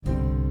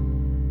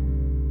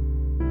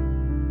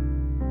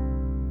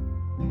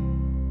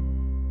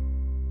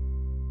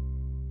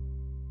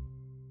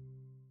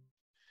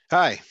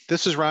Hi,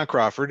 this is Ron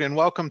Crawford, and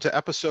welcome to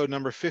episode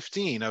number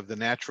 15 of the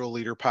Natural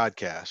Leader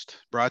Podcast,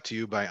 brought to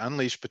you by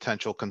Unleash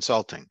Potential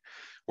Consulting,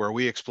 where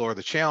we explore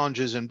the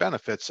challenges and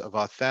benefits of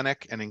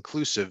authentic and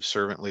inclusive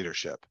servant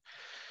leadership.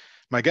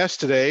 My guest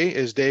today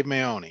is Dave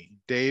Maione.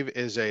 Dave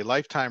is a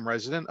lifetime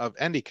resident of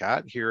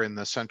Endicott here in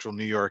the central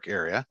New York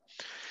area.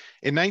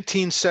 In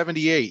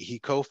 1978, he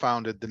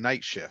co-founded The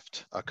Night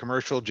Shift, a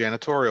commercial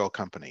janitorial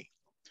company.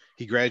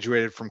 He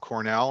graduated from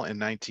Cornell in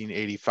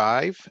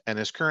 1985 and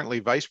is currently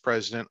vice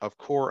president of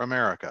Core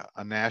America,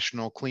 a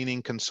national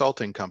cleaning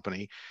consulting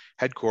company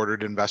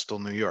headquartered in Vestal,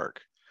 New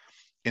York.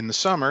 In the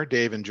summer,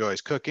 Dave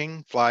enjoys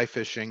cooking, fly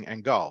fishing,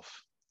 and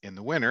golf. In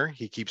the winter,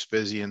 he keeps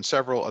busy in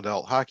several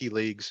adult hockey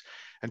leagues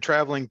and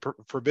traveling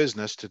for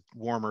business to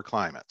warmer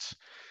climates.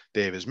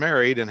 Dave is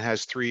married and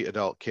has 3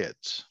 adult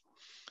kids.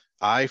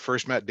 I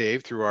first met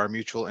Dave through our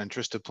mutual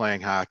interest of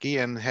playing hockey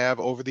and have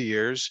over the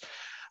years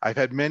I've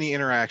had many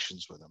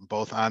interactions with him,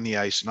 both on the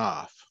ice and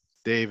off.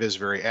 Dave is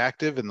very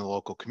active in the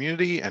local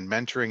community and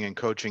mentoring and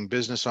coaching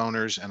business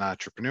owners and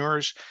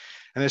entrepreneurs,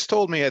 and has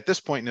told me at this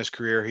point in his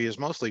career, he is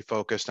mostly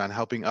focused on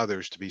helping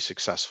others to be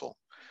successful.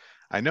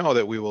 I know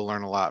that we will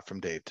learn a lot from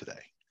Dave today.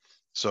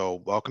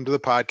 So welcome to the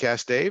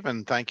podcast, Dave,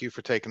 and thank you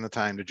for taking the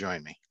time to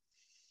join me.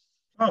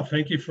 Oh,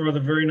 thank you for the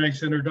very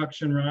nice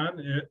introduction, Ron.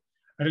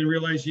 I didn't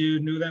realize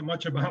you knew that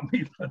much about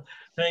me, but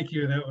thank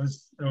you. That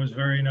was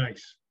very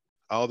nice.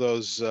 All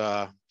those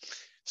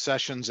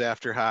sessions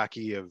after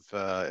hockey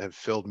have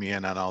filled me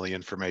in on all the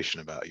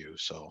information about you.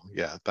 So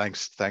yeah,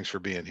 thanks for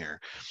being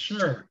here.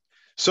 Sure.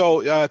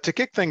 So to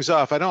kick things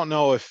off, I don't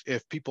know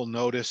if people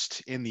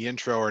noticed in the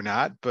intro or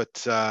not,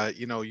 but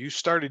you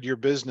started your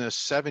business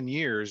 7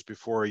 years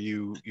before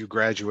you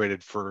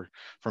graduated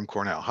from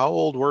Cornell. How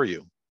old were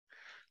you?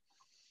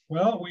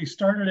 Well, we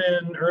started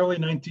in early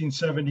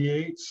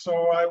 1978,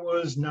 so I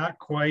was not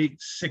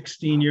quite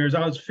 16 years.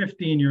 I was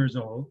 15 years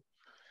old.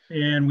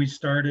 And we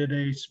started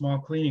a small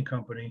cleaning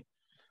company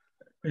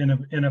in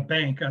a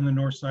bank on the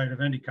north side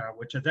of Endicott,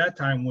 which at that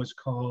time was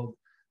called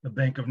the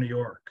Bank of New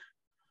York.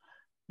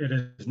 It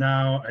is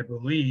now, I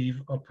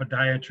believe, a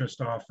podiatrist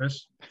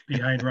office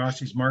behind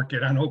Rossi's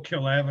Market on Oak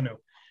Hill Avenue.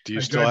 Do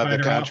you still have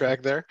the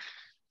contract there?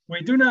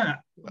 We do not.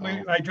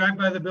 I drive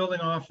by the building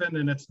often,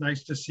 and it's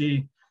nice to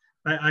see.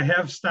 I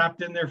have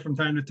stopped in there from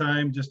time to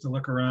time just to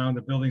look around.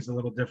 The building's a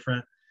little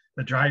different.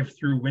 The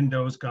drive-through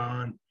window's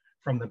gone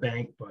from the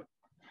bank, but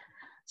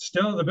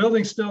still, the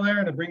building's still there,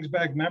 and it brings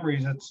back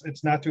memories.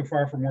 It's not too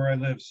far from where I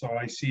live, so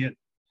I see it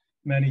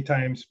many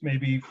times,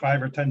 maybe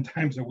 5 or 10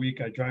 times a week.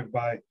 I drive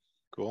by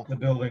the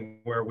building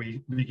where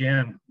we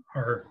began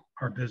our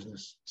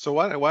business. So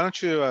why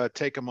don't you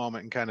take a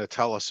moment and kind of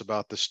tell us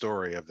about the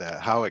story of that,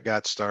 how it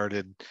got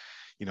started,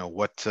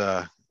 what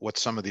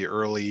some of the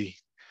early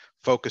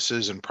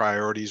focuses and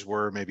priorities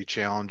were, maybe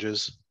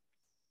challenges?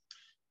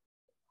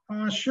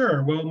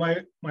 Sure. Well,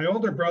 my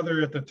older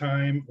brother at the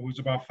time, who was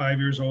about 5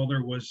 years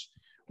older, was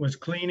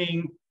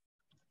cleaning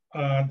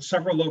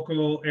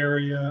several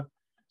area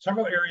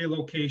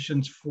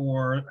locations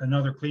for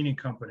another cleaning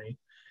company.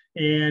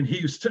 And he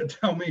used to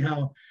tell me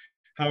how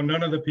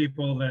none of the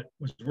people that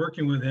was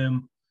working with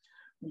him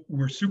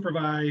were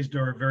supervised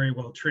or very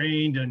well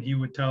trained. And he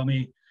would tell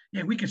me,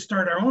 yeah, we could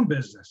start our own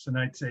business. And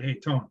I'd say, hey,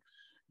 Tone,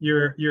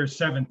 you're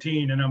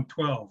 17 and I'm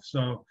 12.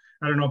 So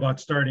I don't know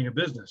about starting a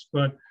business.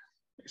 But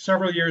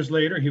several years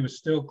later, he was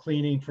still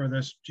cleaning for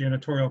this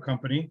janitorial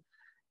company.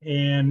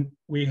 And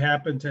we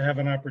happened to have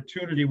an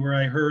opportunity where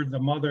I heard the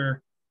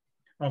mother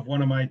of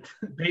one of my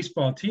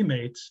baseball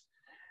teammates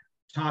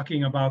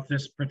talking about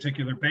this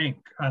particular bank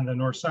on the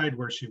north side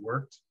where she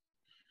worked.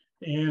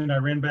 And I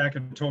ran back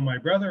and told my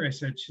brother, I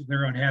said,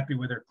 they're unhappy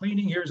with their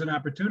cleaning. Here's an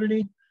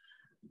opportunity.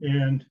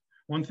 And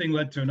one thing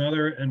led to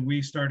another. And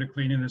we started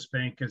cleaning this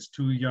bank as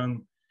 2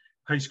 young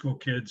high school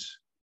kids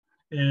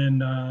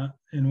in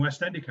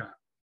West Endicott.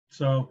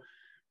 So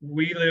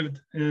we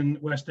lived in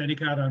West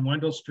Endicott on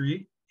Wendell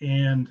Street.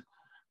 And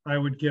I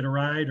would get a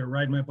ride or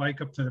ride my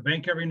bike up to the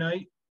bank every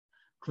night,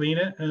 clean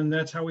it, and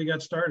that's how we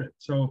got started.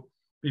 So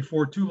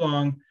before too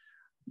long,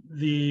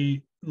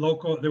 there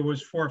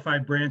was 4 or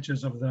 5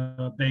 branches of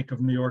the Bank of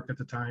New York at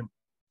the time,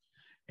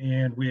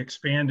 and we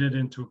expanded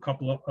into a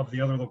couple of the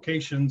other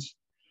locations.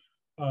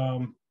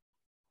 So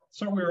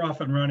we were off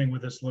and running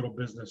with this little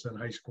business in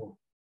high school.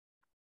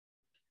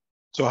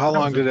 So how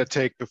long did it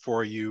take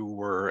before you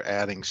were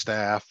adding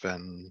staff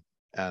and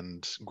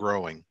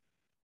growing?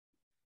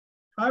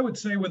 I would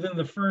say within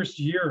the first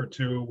year or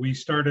two, we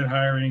started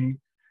hiring,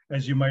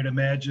 as you might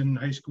imagine,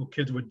 high school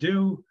kids would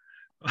do,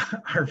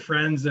 our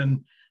friends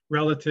and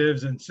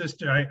relatives and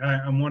sister.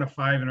 I'm one of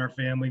 5 in our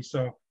family.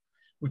 So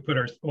we put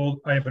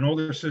I have an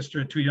older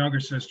sister and 2 younger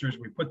sisters.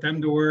 We put them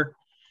to work.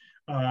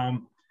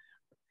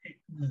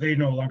 They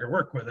no longer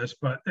work with us,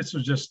 but this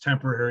was just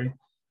temporary.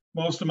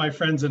 Most of my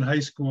friends in high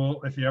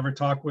school, if you ever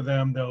talk with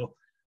them, they'll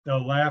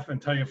laugh and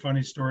tell you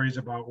funny stories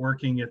about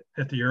working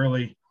at the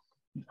early,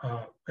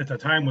 at the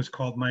time was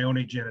called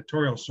Maione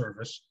Janitorial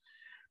Service.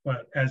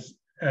 But as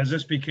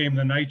this became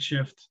the night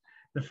shift,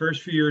 the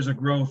first few years of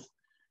growth,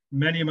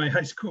 many of my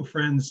high school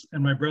friends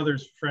and my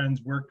brother's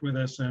friends worked with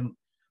us, and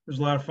there's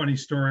a lot of funny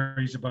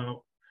stories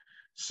about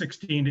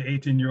 16 to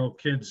 18-year-old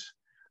kids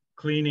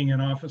cleaning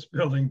an office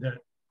building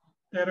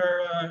that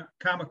are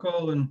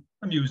comical and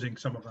amusing,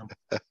 some of them.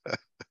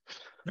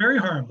 Very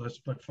harmless,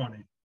 but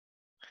funny.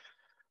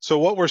 So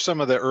what were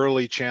some of the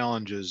early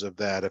challenges of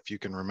that, if you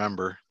can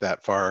remember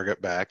that far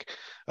back,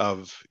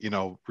 of,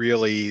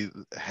 really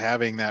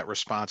having that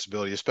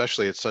responsibility,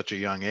 especially at such a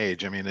young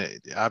age? I mean,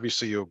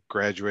 obviously you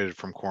graduated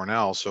from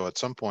Cornell, so at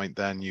some point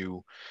then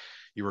you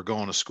were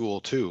going to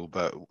school too,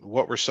 but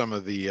what were some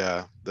of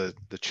the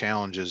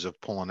challenges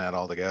of pulling that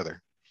all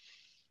together?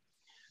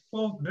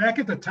 Well, back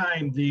at the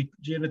time, the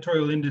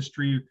janitorial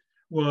industry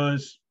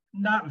was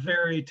not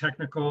very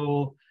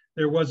technical.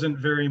 There wasn't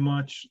very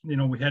much,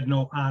 we had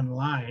no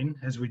online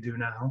as we do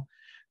now.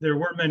 There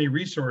weren't many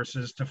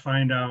resources to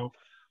find out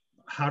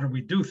how do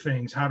we do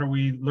things, how do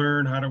we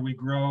learn, how do we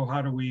grow,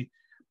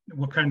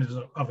 what kinds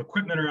of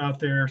equipment are out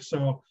there.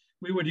 So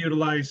we would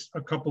utilize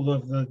a couple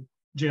of the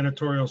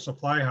janitorial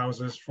supply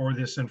houses for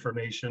this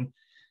information.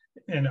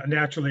 And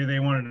naturally, they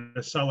wanted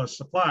to sell us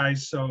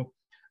supplies. So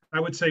I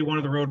would say one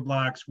of the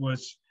roadblocks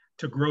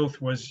to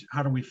growth was,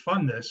 how do we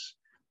fund this?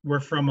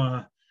 We're from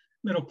a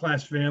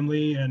middle-class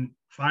family and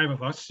 5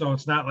 of us, so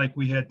it's not like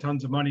we had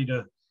tons of money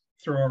to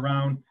throw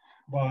around,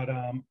 but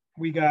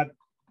we got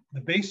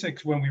the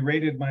basics when we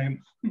raided my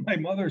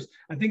mother's.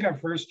 I think our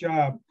first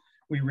job,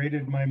 we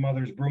raided my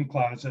mother's broom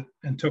closet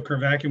and took her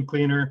vacuum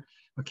cleaner,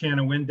 a can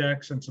of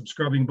Windex, and some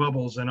scrubbing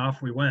bubbles, and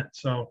off we went.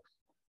 So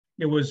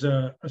it was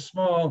a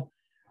small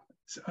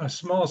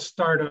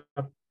startup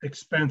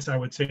expense, I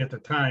would say, at the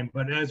time.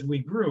 But as we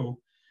grew,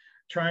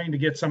 trying to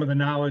get some of the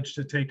knowledge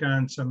to take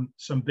on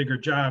some bigger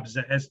jobs,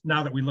 as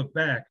now that we look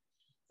back,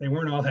 they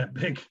weren't all that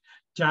big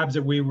jobs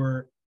that we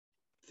were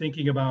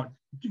thinking about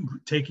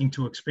taking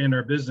to expand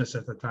our business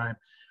at the time,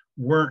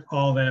 weren't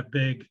all that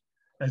big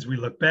as we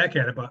look back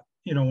at it. But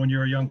when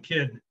you're a young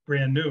kid,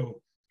 brand new,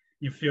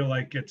 you feel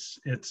like it's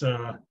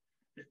a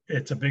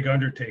big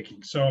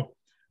undertaking. So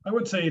I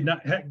would say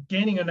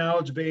gaining a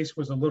knowledge base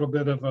was a little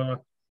bit of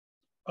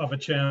a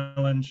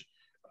challenge.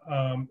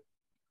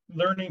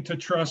 Learning to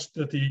trust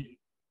that the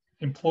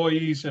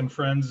employees and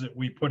friends that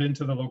we put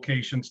into the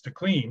locations to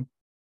clean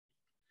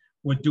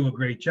would do a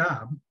great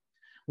job,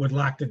 would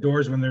lock the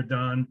doors when they're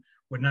done,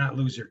 would not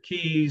lose their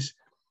keys,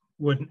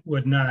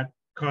 would not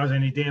cause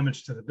any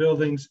damage to the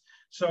buildings.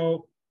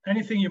 So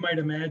anything you might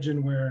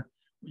imagine where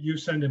you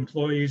send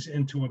employees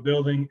into a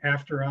building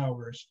after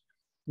hours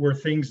were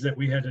things that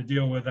we had to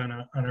deal with on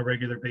a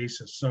regular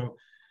basis. So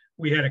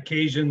we had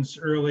occasions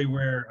early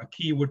where a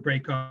key would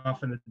break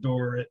off in the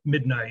door at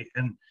midnight,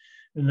 and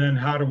then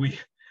how do we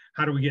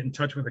get in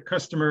touch with a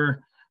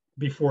customer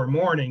before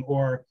morning?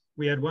 Or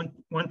we had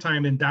one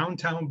time in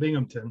downtown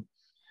Binghamton,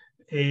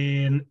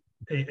 an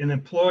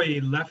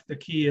employee left the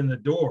key in the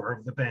door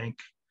of the bank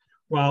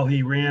while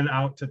he ran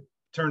out to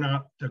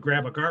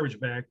grab a garbage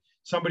bag.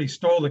 Somebody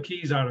stole the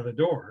keys out of the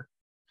door.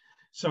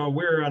 So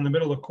we're on the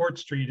middle of Court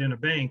Street in a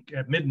bank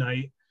at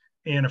midnight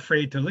and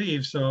afraid to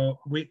leave. So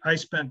I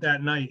spent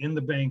that night in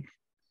the bank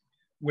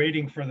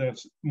waiting for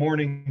the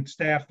morning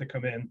staff to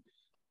come in.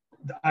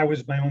 I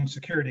was my own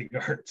security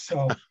guard.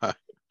 So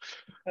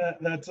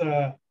that's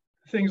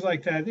things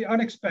like that, the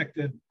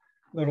unexpected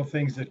little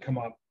things that come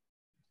up.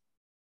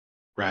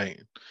 Right.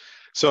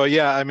 So,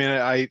 yeah, I mean,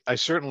 I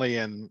certainly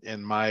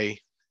in my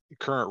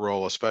current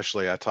role,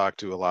 especially, I talk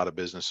to a lot of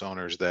business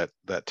owners that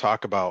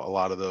talk about a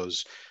lot of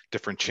those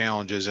different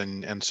challenges.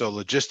 And so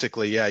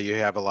logistically, yeah, you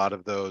have a lot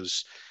of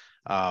those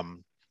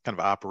kind of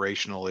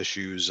operational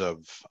issues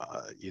of,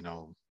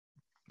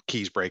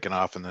 keys breaking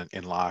off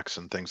in locks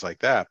and things like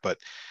that. But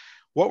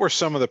what were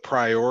some of the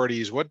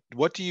priorities? What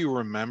do you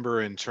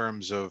remember in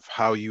terms of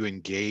how you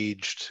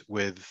engaged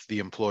with the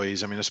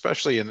employees? I mean,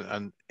 especially in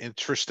an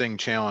interesting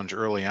challenge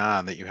early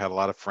on that you had a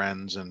lot of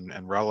friends and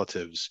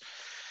relatives.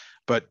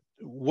 But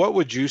what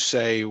would you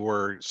say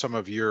were some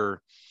of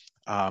your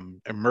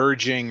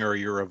emerging or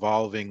your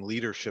evolving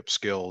leadership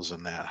skills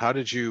in that? How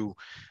did you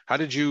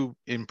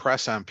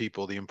impress on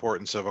people the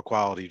importance of a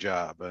quality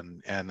job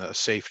and a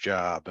safe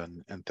job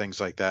and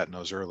things like that in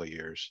those early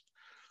years?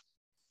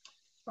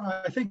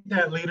 I think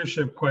that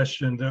leadership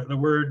question, the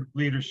word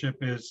leadership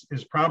is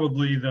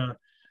probably the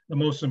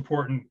most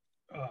important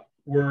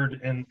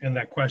word in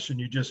that question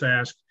you just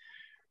asked,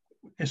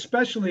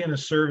 especially in a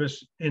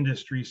service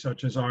industry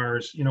such as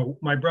ours.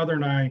 My brother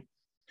and I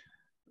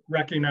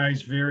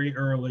recognized very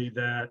early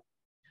that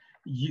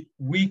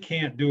we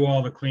can't do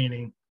all the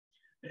cleaning.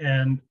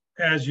 And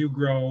as you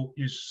grow,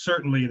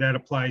 certainly that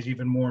applies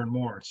even more and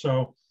more.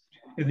 So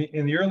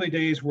in the early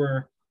days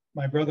where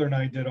my brother and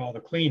I did all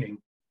the cleaning,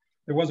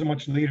 there wasn't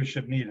much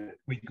leadership needed.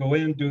 We'd go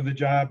in, do the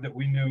job that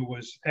we knew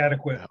was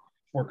adequate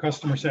for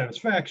customer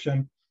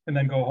satisfaction, and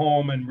then go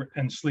home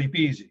and sleep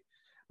easy.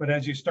 But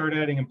as you start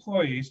adding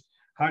employees,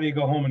 how do you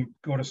go home and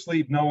go to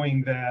sleep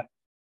knowing that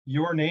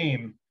your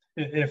name,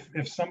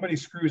 if somebody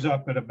screws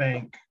up at a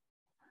bank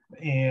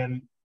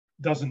and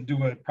doesn't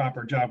do a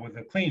proper job with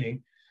the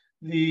cleaning,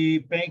 the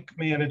bank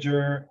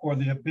manager or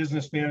the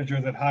business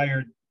manager that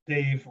hired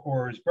Dave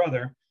or his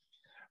brother,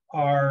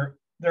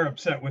 they're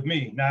upset with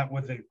me, not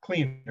with the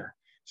cleaner.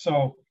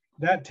 So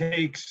that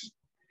takes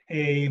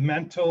a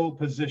mental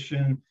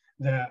position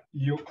that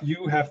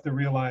you have to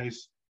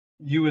realize,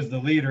 you as the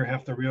leader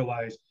have to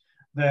realize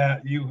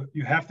that you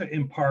have to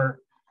impart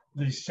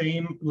the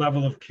same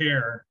level of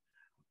care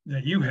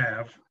that you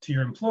have to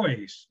your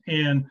employees.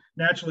 And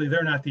naturally,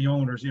 they're not the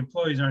owners. The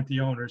employees aren't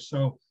the owners.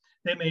 So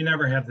they may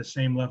never have the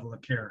same level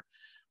of care.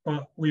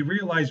 But we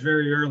realized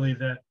very early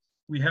that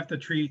we have to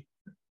treat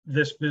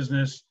this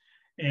business,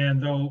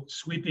 and though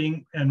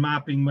sweeping and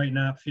mopping might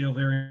not feel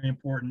very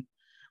important,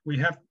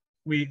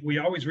 we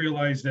always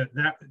realize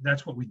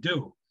that's what we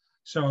do.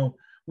 So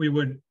we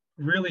would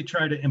really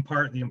try to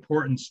impart the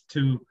importance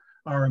to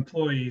our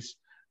employees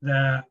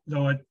that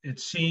though it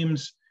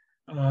seems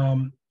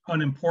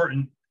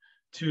unimportant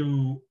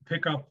to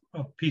pick up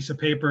a piece of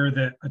paper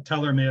that a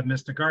teller may have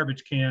missed a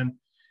garbage can,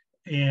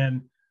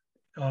 and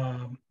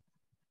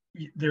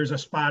there's a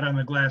spot on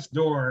the glass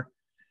door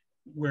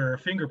where a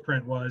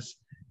fingerprint was,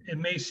 it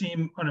may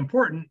seem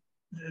unimportant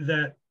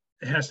that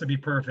it has to be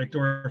perfect,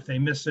 or if they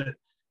miss it,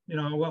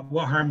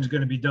 what harm is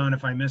going to be done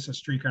if I miss a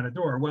streak on a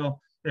door?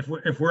 Well, if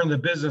we're in the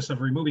business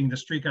of removing the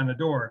streak on the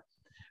door,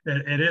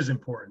 it is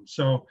important.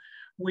 So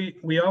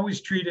we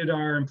always treated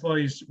our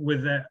employees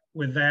with that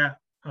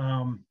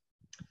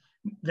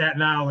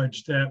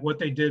knowledge that what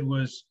they did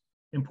was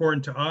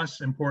important to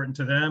us, important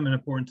to them, and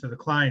important to the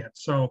client.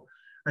 So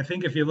I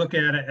think if you look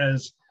at it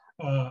as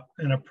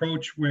an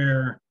approach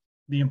where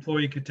the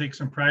employee could take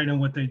some pride in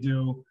what they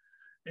do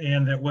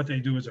and that what they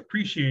do is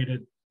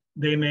appreciated,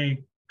 they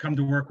may come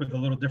to work with a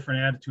little different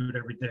attitude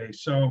every day.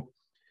 So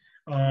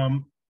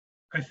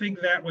I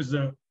think that was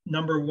the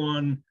number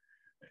one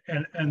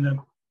and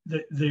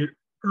the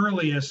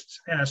earliest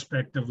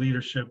aspect of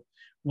leadership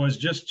was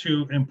just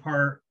to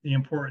impart the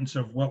importance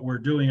of what we're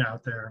doing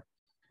out there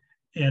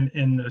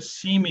in the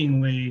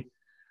seemingly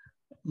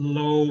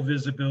low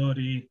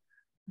visibility,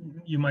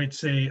 you might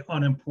say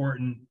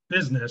unimportant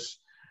business,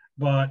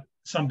 but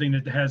something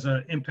that has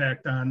an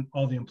impact on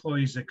all the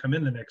employees that come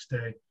in the next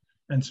day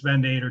and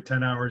spend 8 or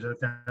 10 hours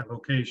at that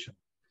location.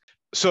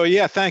 So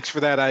yeah, thanks for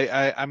that.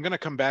 I'm going to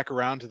come back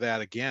around to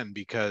that again,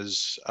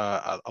 because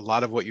a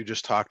lot of what you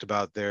just talked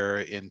about there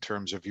in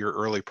terms of your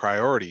early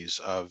priorities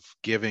of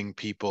giving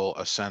people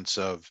a sense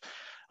of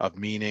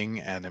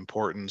meaning and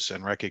importance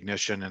and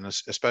recognition, and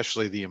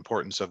especially the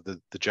importance of the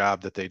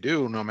job that they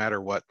do, no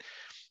matter what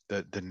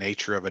the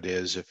nature of it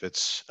is, if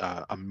it's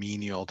a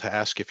menial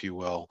task, if you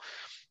will.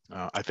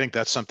 I think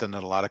that's something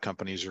that a lot of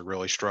companies are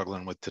really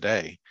struggling with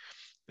today.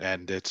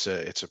 And it's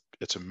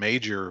a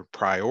major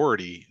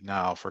priority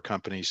now for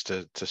companies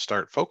to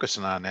start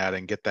focusing on that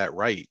and get that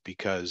right,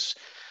 because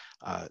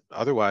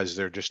otherwise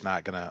they're just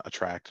not going to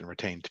attract and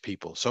retain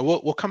people. So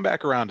we'll come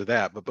back around to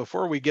that. But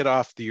before we get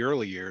off the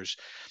early years,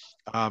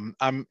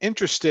 I'm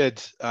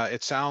interested.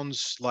 It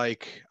sounds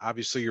like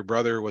obviously your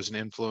brother was an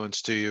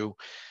influence to you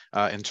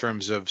in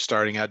terms of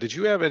starting out. Did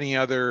you have any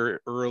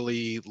other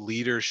early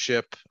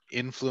leadership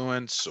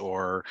influence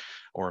or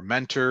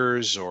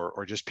mentors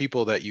or just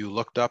people that you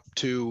looked up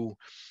to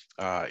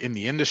in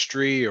the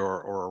industry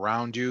or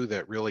around you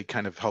that really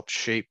kind of helped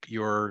shape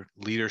your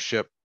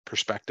leadership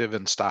perspective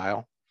and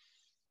style?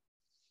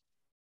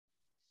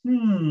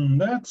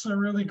 That's a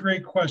really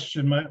great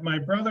question. My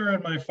brother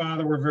and my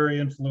father were very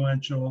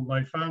influential.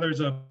 My father's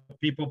a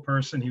people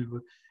person.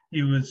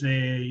 He was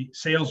a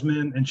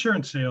salesman,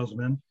 insurance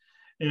salesman.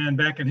 And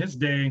back in his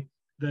day,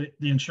 the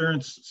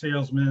insurance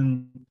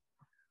salesman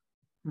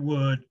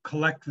would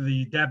collect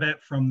the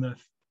debit from the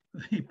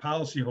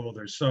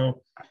policyholders.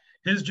 So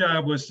his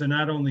job was to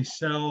not only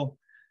sell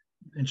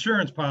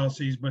insurance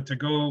policies, but to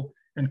go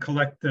and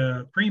collect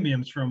the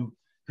premiums from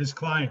his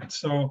clients.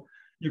 So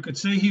you could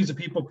say he's a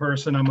people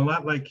person. I'm a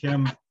lot like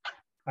him,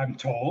 I'm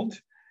told.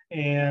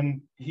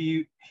 And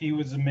he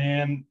was a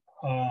man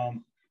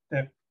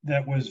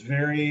that was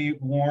very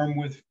warm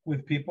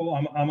with people.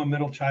 I'm a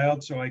middle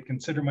child, so I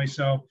consider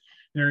myself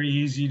very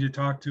easy to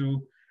talk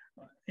to.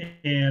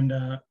 And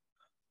I'm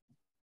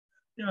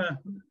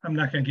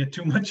not going to get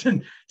too much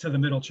into the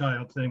middle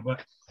child thing,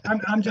 but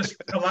I'm just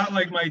a lot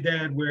like my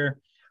dad, where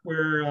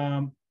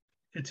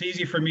it's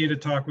easy for me to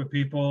talk with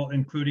people,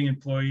 including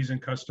employees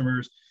and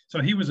customers. So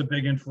he was a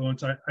big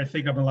influence. I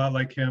think I'm a lot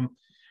like him.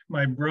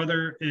 My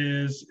brother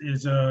is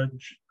a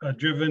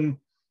driven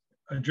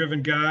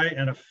guy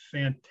and a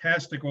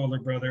fantastic older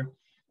brother.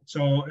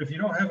 So if you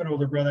don't have an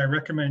older brother, I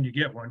recommend you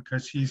get one,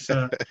 because he's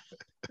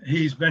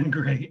been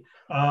great.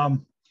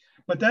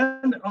 But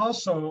then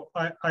also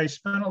I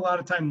spent a lot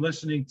of time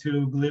listening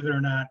to, believe it or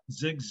not,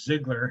 Zig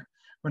Ziglar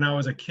when I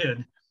was a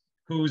kid,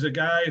 who's a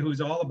guy who's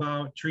all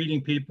about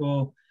treating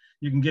people.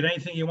 You can get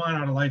anything you want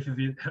out of life if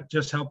you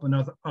just help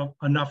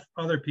enough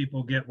other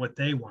people get what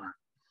they want.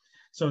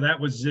 So that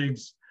was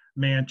Zig's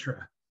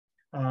mantra.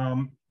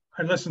 I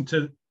listened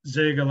to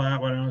Zig a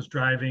lot when I was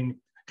driving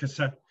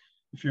cassette,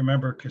 if you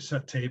remember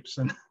cassette tapes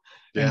and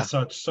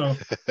such. So,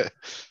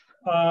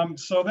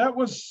 so that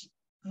was,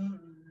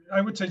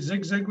 I would say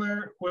Zig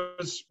Ziglar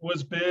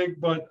was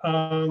big, but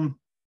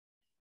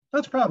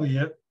that's probably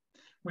it.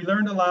 we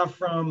learned a lot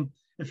from,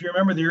 if you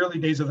remember the early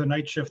days of the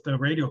night shift, the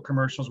radio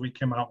commercials we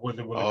came out with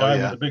a Oh guy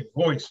with yeah. a big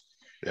voice.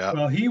 Yeah.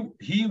 Well,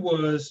 he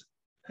was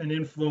an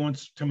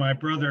influence to my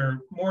brother,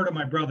 more to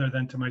my brother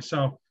than to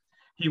myself.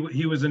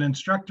 He was an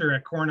instructor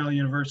at Cornell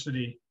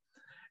University,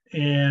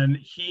 and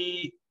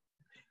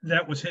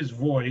that was his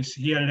voice.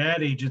 He had an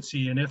ad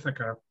agency in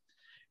Ithaca,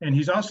 and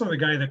he's also the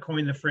guy that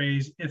coined the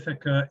phrase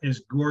 "Ithaca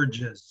is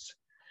gorgeous,"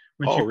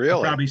 which Oh, you've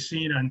really? probably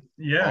seen on.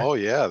 Yeah, Oh,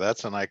 yeah.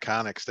 That's an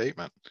iconic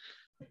statement.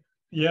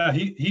 yeah.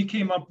 He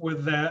came up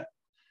with that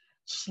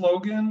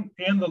slogan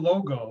and the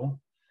logo,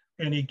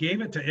 and he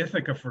gave it to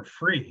Ithaca for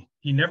free.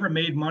 He never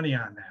made money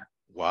on that,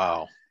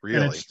 Wow. and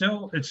Really?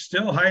 it's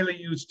still highly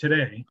used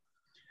today.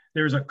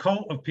 There's a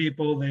cult of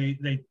people.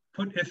 They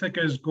put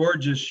Ithaca's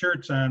gorgeous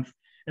shirts on,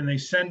 and they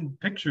send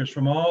pictures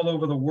from all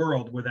over the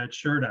world with that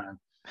shirt on.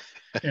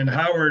 And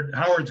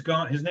Howard's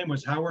gone. His name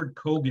was Howard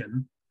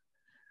Kogan,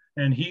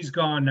 and he's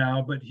gone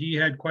now. But he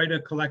had quite a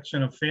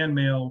collection of fan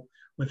mail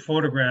with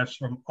photographs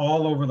from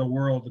all over the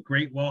world, the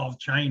Great Wall of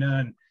China,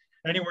 and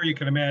anywhere you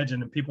can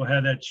imagine. And people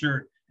had that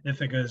shirt.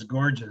 Ithaca is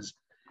gorgeous.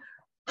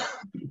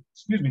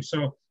 Excuse me.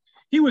 So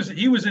he was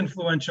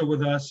influential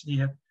with us.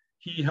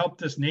 He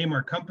helped us name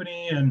our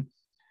company,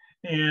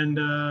 and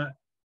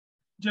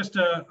just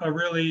a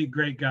really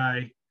great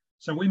guy.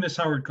 So we miss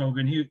Howard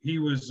Kogan. He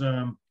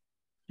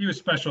was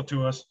special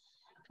to us.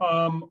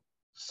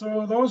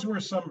 So those were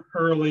some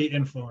early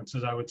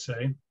influences, I would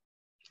say.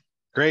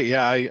 Great.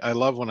 Yeah. I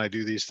love when I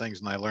do these things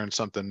and I learn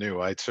something new.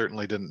 I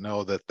certainly didn't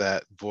know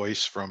that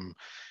voice from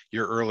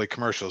your early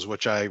commercials,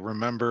 which I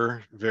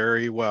remember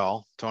very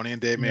well, Tony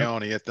and Dave Yep.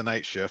 Maione at the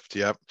night shift.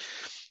 Yep.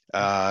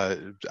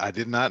 I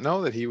did not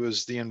know that he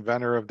was the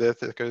inventor of the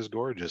Ithaca is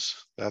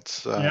gorgeous. Yep.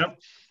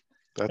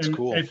 That's And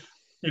cool.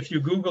 if you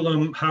Google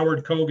him,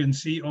 Howard Kogan,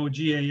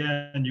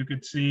 Kogan, you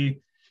could see.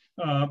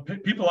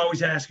 People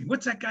always ask me,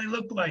 "What's that guy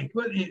look like?"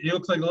 He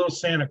looks like a little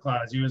Santa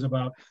Claus. He was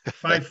about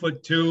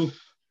 5'2",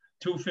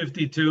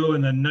 252,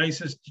 and the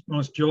nicest,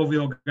 most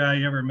jovial guy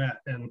you ever met.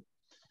 And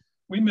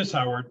we miss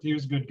Howard. He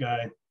was a good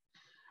guy.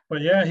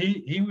 But yeah,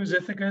 he was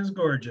Ithaca is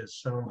gorgeous.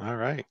 So All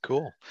right,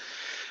 cool.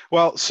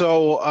 Well,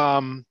 so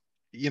I'm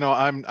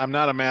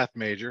not a math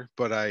major,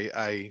 but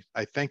I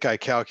think I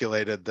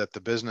calculated that the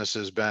business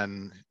has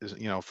been,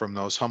 from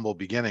those humble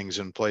beginnings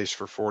in place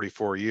for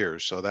 44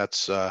 years. So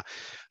that's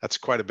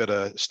quite a bit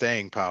of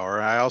staying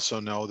power. I also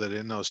know that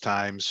in those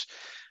times,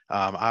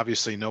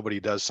 obviously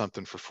nobody does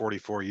something for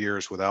 44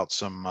 years without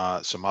some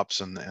ups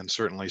and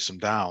certainly some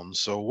downs.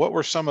 So what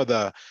were some of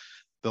the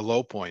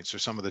low points or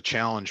some of the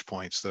challenge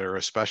points that are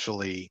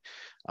especially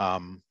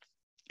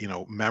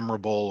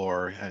memorable,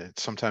 or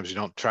sometimes you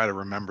don't try to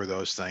remember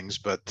those things,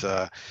 but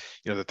that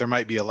there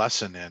might be a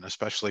lesson in,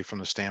 especially from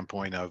the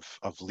standpoint of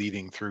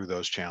leading through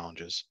those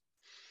challenges?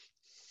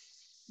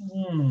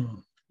 hmm,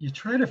 you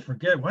try to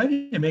forget. Why do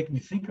you make me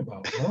think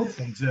about old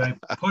things that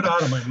I put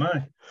out of my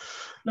mind?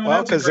 No, Well,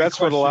 that's a because great that's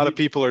what a lot of question.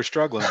 people are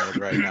struggling with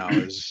right now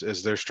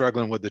is they're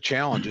struggling with the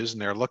challenges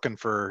and they're looking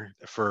for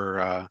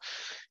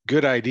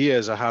good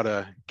ideas of how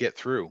to get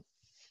through.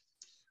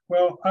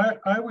 Well,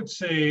 I would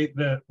say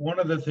that one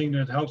of the things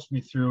that helps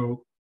me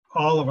through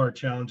all of our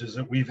challenges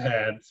that we've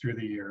had through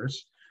the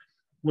years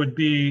would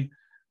be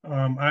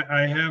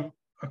I have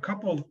a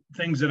couple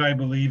things that I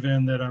believe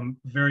in that I'm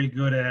very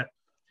good at.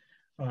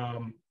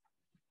 Um,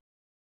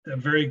 I'm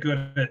very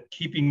good at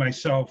keeping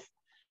myself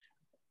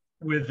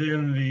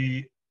within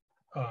the.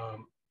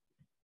 Um,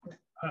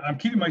 I'm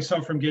keeping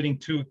myself from getting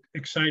too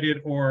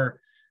excited or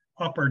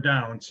up or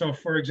down. So,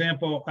 for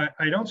example,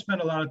 I don't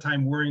spend a lot of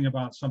time worrying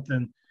about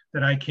something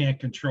that I can't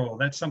control.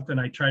 That's something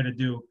I try to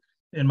do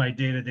in my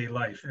day-to-day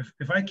life.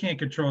 If I can't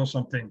control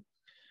something,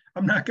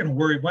 I'm not going to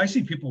worry. Well, I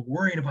see people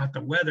worrying about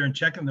the weather and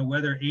checking the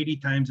weather 80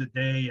 times a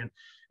day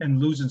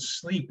and losing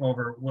sleep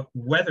over what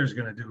weather's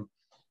going to do.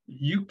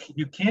 You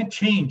can't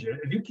change it.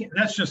 If you can't,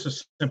 that's just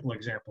a simple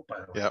example, by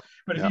the way. Yep.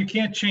 But if Yep. you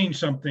can't change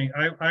something,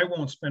 I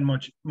won't spend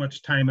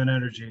much time and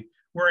energy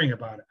worrying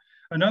about it.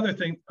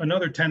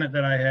 Another tenet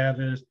that I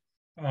have is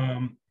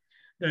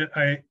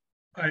that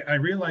I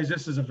realize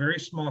this is a very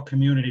small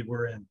community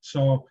we're in.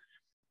 So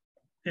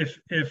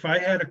if I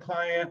had a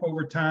client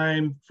over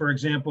time, for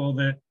example,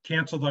 that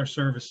canceled our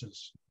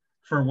services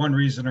for one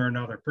reason or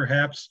another,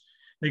 perhaps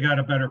they got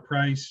a better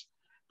price,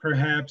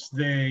 perhaps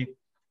they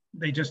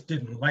just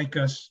didn't like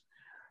us,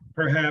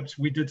 perhaps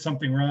we did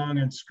something wrong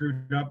and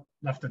screwed up,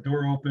 left the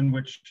door open,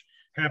 which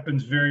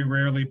happens very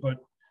rarely, but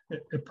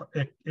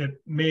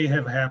it may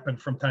have happened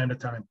from time to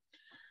time.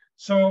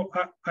 So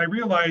I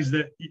realize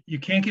that you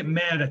can't get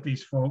mad at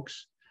these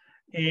folks.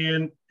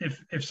 And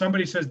if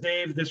somebody says,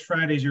 Dave, this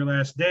Friday's your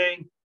last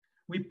day,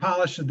 we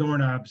polish the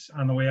doorknobs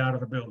on the way out of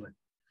the building,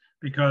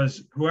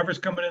 because whoever's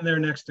coming in there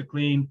next to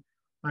clean,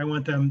 I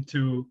want them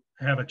to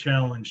have a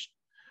challenge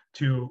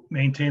to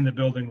maintain the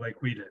building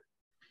like we did.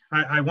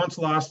 I once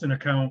lost an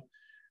account,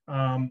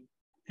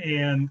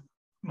 and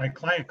my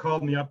client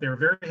called me up. They were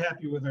very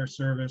happy with our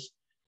service.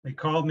 They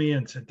called me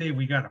and said, Dave,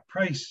 we got a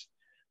price.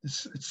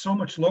 It's so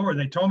much lower.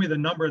 They told me the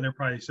number of their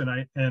price. And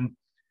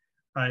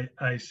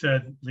I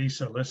said,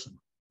 Lisa, listen,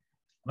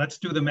 let's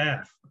do the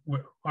math.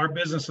 Our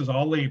business is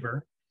all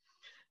labor.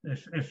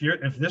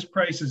 If this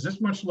price is this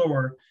much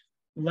lower,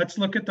 let's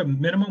look at the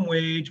minimum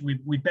wage.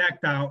 We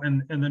backed out,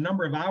 and the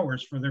number of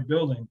hours for their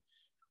building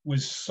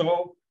was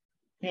so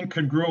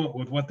incongruent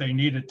with what they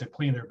needed to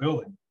clean their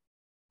building.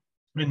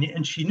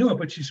 And she knew it,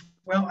 but she's,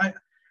 well,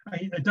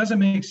 it doesn't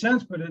make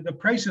sense, but the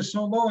price is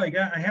so low,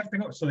 I have to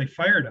go. So they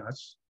fired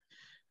us.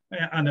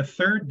 On the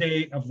third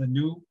day of the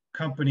new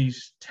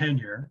company's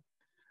tenure,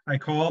 I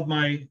called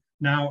my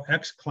now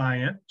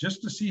ex-client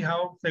just to see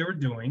how they were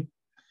doing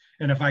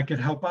and if I could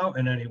help out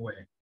in any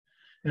way.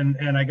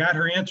 And I got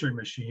her answering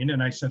machine,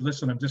 and I said,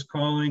 listen, I'm just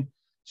calling,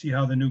 see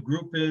how the new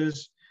group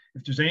is.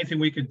 If there's anything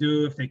we could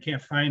do, if they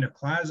can't find a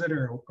closet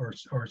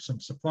or some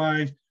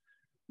supplies,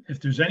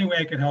 if there's any way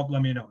I could help,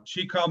 let me know.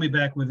 She called me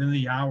back within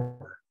the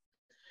hour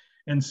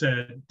and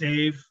said,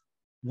 Dave,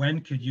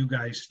 when could you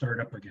guys start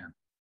up again?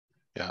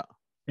 Yeah.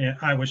 And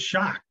I was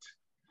shocked,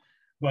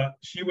 but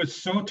she was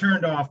so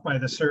turned off by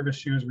the service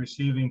she was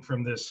receiving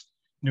from this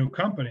new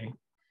company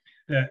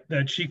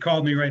that she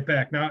called me right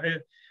back. Now,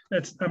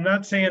 I'm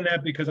not saying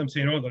that because I'm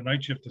saying, oh, the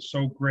night shift is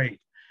so great,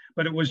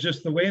 but it was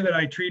just the way that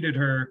I treated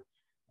her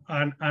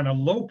on a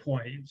low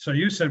point. So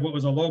you said, what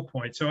was a low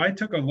point? So I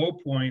took a low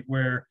point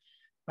where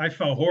I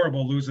felt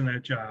horrible losing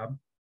that job.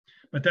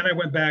 But then I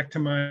went back to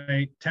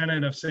my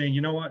tenet of saying,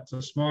 you know what, it's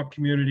a small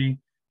community,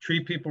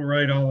 treat people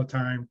right all the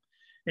time.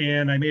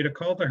 And I made a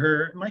call to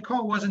her. My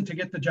call wasn't to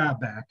get the job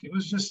back. It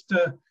was just,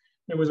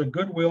 it was a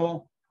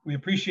goodwill. We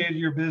appreciated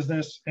your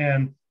business,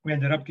 and we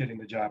ended up getting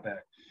the job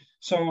back.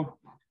 So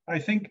I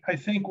think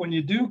when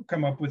you do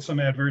come up with some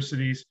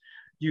adversities,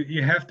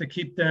 you have to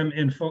keep them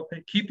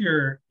keep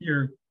your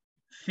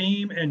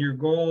theme and your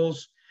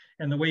goals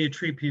and the way you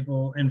treat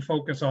people in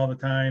focus all the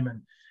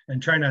time,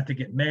 and try not to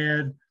get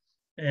mad.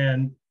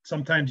 And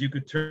sometimes you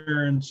could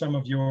turn some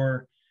of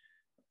your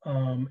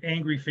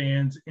angry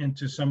fans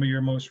into some of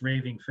your most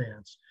raving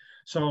fans.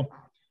 So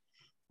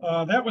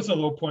that was a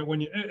low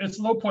point. It's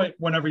a low point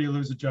whenever you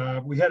lose a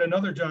job. We had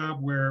another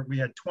job where we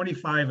had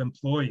 25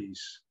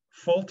 employees,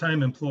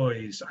 full-time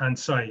employees on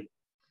site,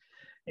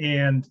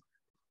 and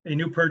a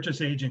new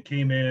purchase agent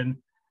came in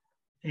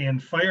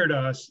and fired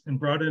us and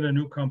brought in a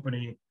new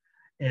company.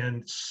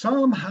 And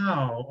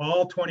somehow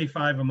all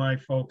 25 of my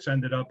folks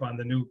ended up on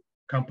the new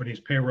company's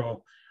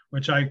payroll,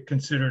 which I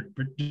considered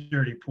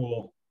dirty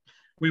pool.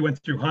 We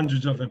went through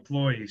hundreds of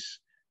employees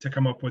to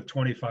come up with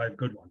 25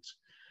 good ones.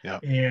 Yeah.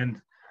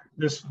 And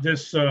this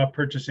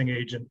purchasing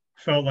agent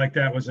felt like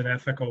that was an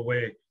ethical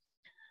way.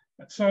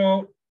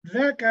 So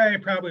that guy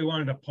probably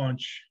wanted to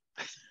punch,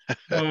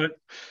 but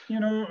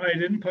I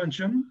didn't punch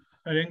him.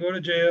 I didn't go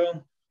to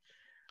jail.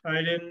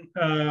 I didn't,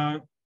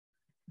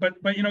 but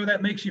that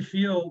makes you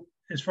feel,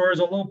 as far as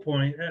a low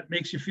point, that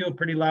makes you feel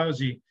pretty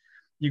lousy.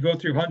 You go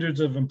through hundreds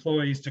of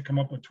employees to come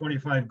up with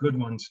 25 good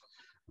ones,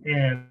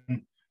 and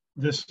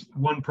this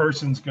one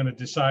person's going to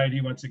decide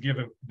he wants to give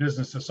a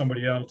business to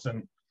somebody else,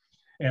 and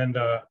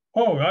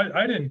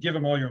I didn't give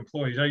him all your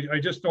employees. I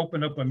just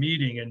opened up a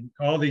meeting and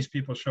all these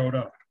people showed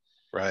up.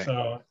 Right.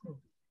 So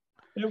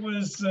it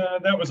was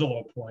that was a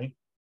low point,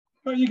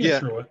 but you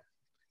get through it.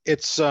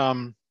 It's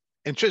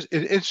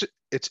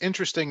it's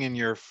interesting in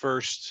your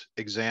first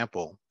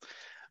example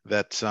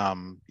that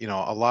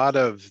a lot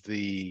of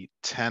the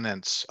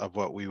tenets of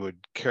what we would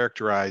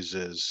characterize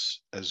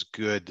as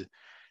good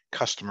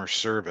customer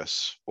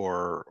service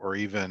or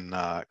even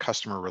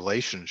customer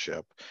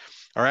relationship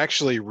are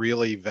actually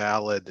really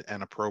valid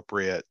and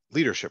appropriate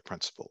leadership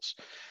principles.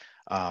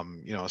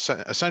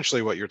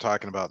 Essentially what you're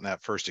talking about in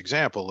that first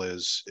example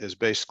is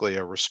basically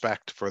a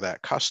respect for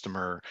that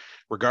customer,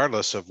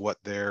 regardless of what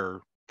their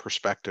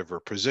perspective or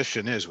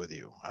position is with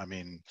you. I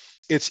mean,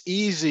 it's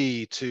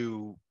easy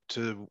to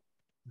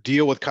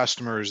deal with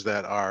customers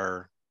that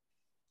are,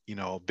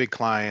 big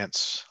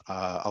clients,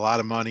 a lot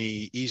of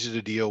money, easy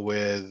to deal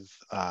with,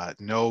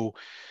 no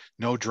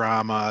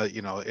drama.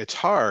 It's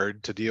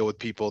hard to deal with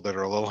people that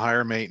are a little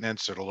higher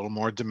maintenance, that are a little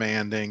more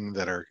demanding,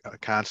 that are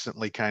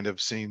constantly kind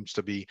of seems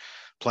to be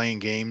playing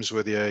games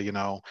with you.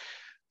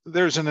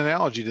 There's an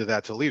analogy to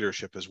that to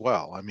leadership as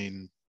well. I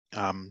mean,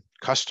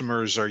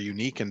 customers are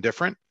unique and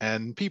different,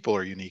 and people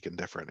are unique and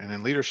different. And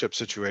in leadership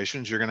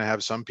situations, you're going to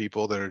have some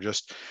people that are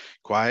just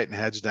quiet and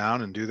heads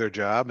down and do their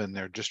job, and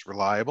they're just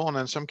reliable. And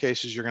in some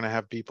cases, you're going to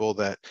have people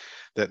that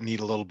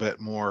need a little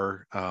bit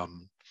more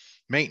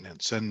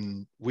maintenance.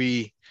 And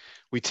we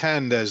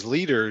tend as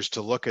leaders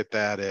to look at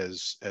that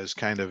as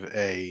kind of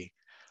a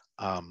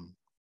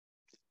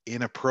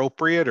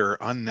inappropriate or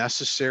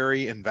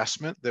unnecessary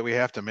investment that we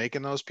have to make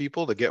in those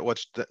people to get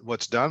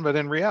what's done. But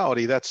in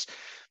reality, that's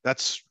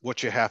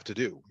what you have to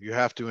do. You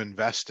have to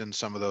invest in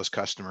some of those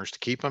customers to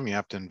keep them. You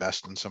have to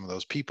invest in some of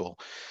those people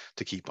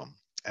to keep them.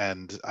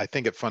 And I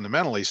think it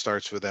fundamentally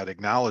starts with that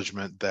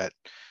acknowledgement that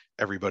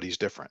everybody's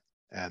different,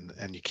 and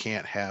you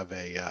can't have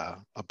a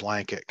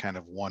blanket kind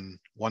of one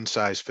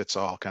size fits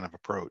all kind of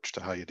approach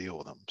to how you deal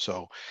with them.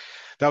 So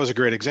that was a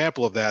great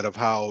example of that, of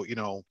how,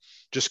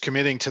 just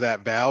committing to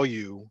that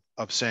value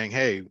of saying,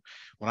 hey,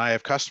 when I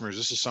have customers,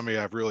 this is somebody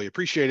I've really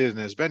appreciated and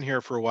has been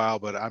here for a while,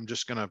 but I'm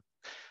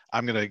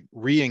I'm going to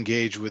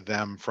re-engage with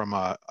them from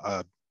a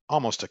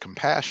almost a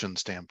compassion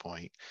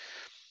standpoint.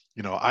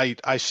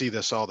 I see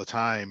this all the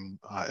time,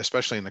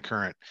 especially in the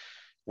current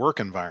work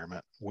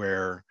environment,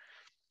 where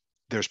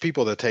there's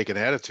people that take an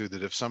attitude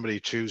that if somebody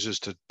chooses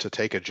to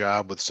take a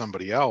job with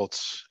somebody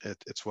else,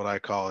 it's what I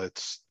call,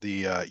 it's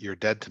the you're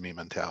dead to me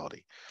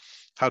mentality.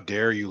 How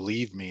dare you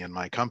leave me and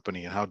my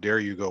company, and how dare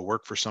you go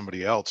work for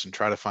somebody else and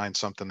try to find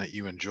something that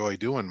you enjoy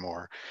doing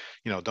more.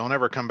 Don't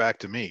ever come back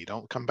to me.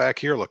 Don't come back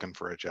here looking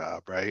for a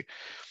job, right?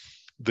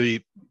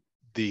 The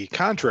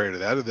contrary to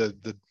that, or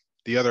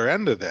the other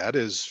end of that,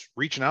 is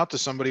reaching out to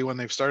somebody when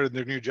they've started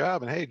their new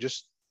job and, hey,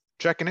 just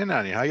checking in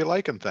on you. How you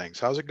liking things?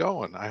 How's it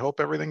going? I hope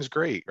everything's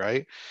great,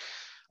 right?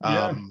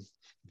 Yeah.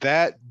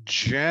 That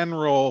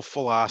general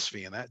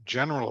philosophy and that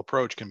general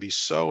approach can be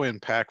so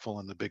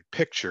impactful in the big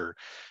picture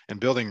and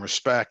building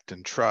respect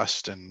and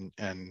trust and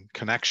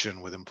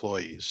connection with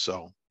employees.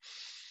 So,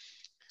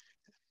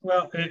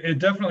 Well, it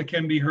definitely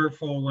can be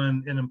hurtful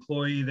when an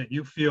employee that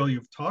you feel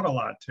you've taught a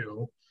lot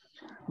to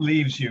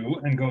leaves you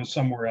and goes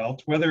somewhere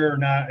else, whether or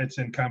not it's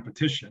in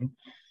competition.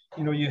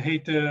 You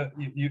hate to,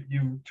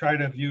 you try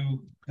to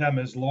view them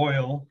as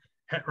loyal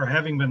or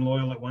having been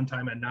loyal at one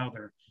time, and now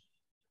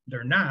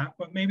they're not.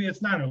 But maybe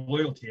it's not a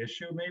loyalty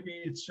issue.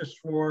 Maybe it's just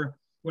for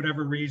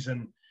whatever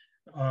reason.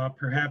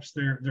 Perhaps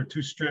they're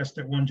too stressed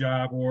at one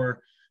job,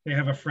 or they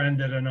have a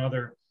friend at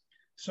another.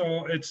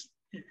 So it's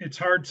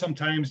hard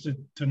sometimes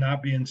to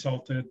not be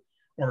insulted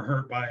or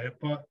hurt by it.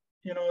 But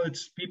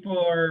it's, people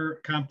are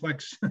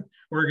complex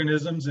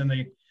organisms, and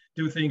they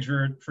do things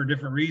for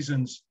different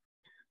reasons.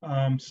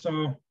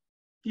 So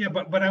yeah,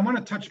 but I want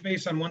to touch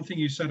base on one thing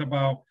you said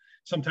about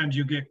sometimes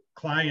you get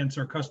clients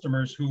or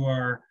customers who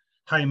are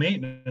high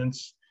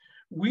maintenance.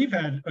 We've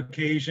had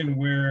occasion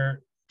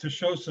where, to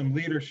show some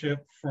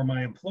leadership for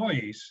my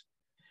employees,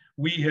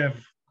 we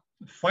have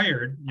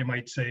fired, you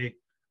might say,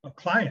 a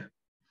client.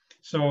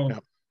 So,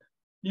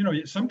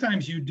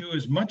 sometimes you do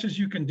as much as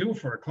you can do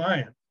for a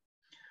client.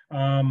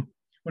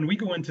 When we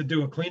go in to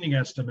do a cleaning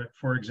estimate,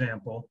 for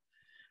example,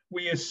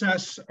 we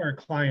assess our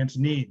client's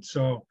needs.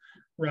 So,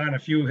 Ron,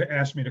 if you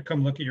ask me to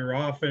come look at your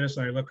office,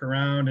 I look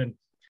around, and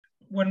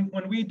when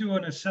we do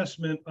an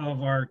assessment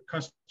of our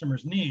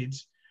customers'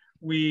 needs,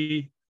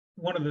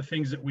 one of the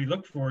things that we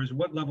look for is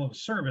what level of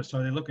service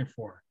are they looking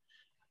for.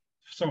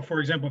 So, for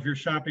example, if you're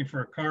shopping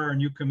for a car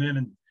and you come in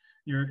and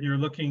you're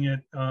looking at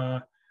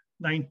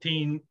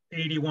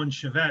 1981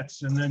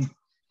 Chevettes, and then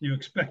you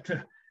expect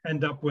to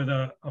end up with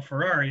a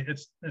Ferrari,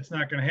 it's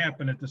not going to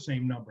happen at the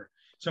same number.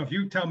 So if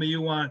you tell me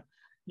you want,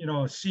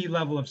 a C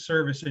level of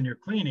service in your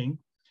cleaning,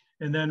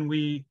 and then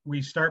we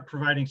start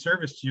providing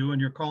service to you,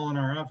 and you're calling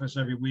our office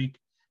every week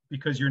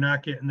because you're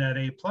not getting that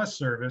A+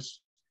 service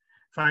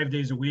 5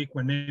 days a week,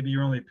 when maybe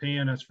you're only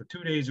paying us for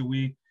 2 days a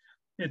week,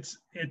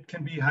 it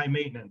can be high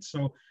maintenance.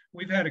 So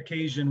we've had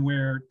occasion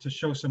where, to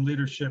show some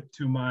leadership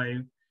to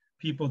my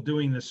people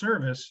doing the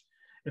service,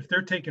 if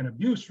they're taking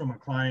abuse from a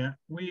client,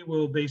 we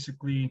will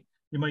basically,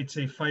 you might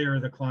say, fire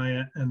the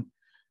client and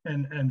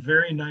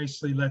very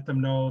nicely let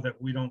them know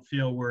that we don't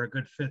feel we're a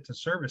good fit to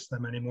service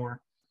them anymore.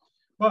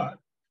 But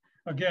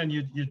again,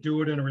 you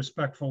do it in a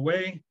respectful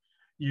way.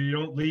 You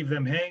don't leave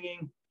them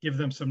hanging, give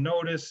them some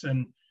notice,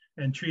 and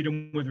treat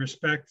them with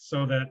respect,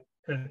 so that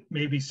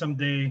maybe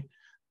someday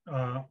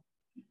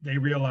they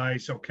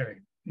realize, okay,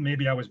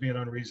 maybe I was being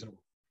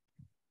unreasonable.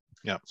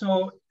 Yeah.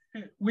 So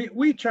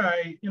we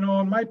try,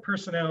 and my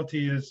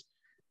personality is,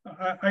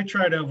 I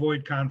try to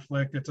avoid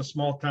conflict. It's a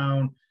small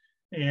town,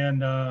 and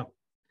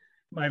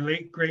my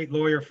late great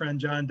lawyer friend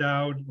John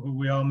Dowd, who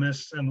we all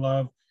miss and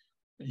love,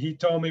 he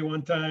told me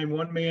one time,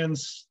 one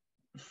man's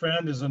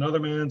friend is another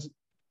man's,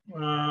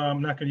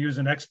 I'm not going to use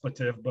an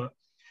expletive, but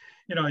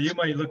you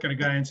might look at a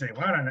guy and say,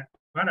 what an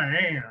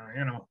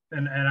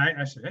and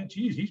I said, hey,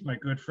 geez, he's my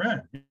good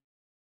friend.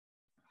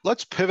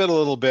 Let's pivot a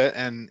little bit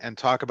and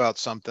talk about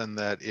something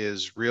that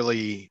is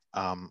really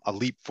a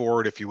leap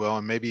forward, if you will,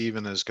 and maybe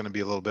even is going to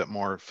be a little bit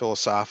more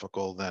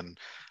philosophical than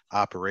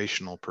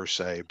operational per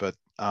se. But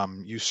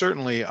you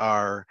certainly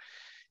are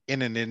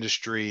in an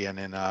industry and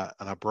in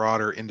a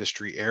broader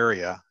industry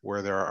area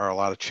where there are a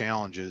lot of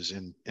challenges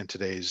in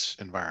today's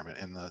environment,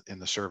 in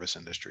the service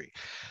industry.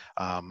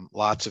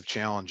 Lots of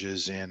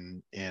challenges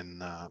in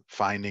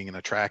finding and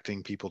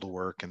attracting people to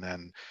work, and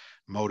then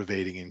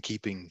motivating and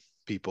keeping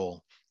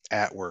people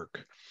at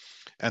work.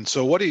 And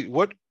so what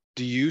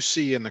do you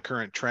see in the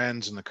current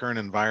trends in the current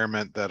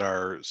environment that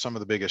are some of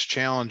the biggest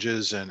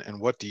challenges, and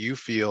what do you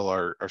feel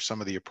are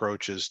some of the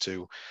approaches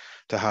to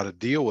how to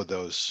deal with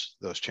those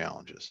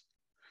challenges?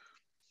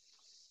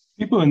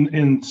 People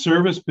in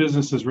service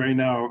businesses right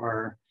now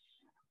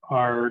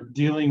are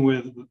dealing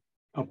with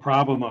a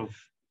problem of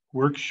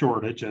work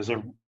shortage, as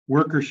a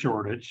worker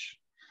shortage,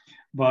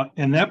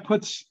 and that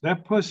puts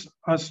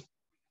us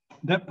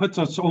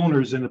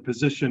owners in a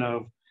position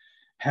of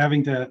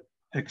having to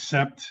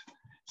accept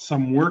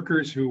some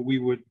workers who we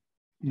would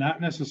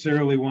not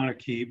necessarily want to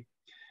keep,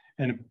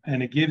 and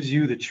it gives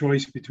you the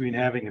choice between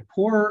having a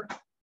poor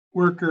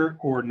worker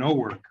or no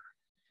worker,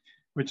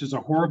 which is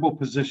a horrible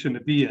position to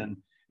be in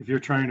if you're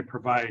trying to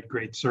provide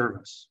great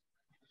service.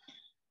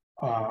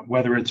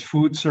 Whether it's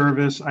food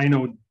service, I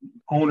know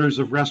owners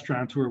of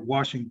restaurants who are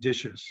washing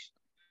dishes.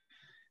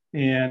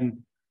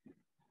 And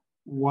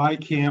why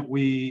did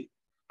we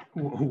have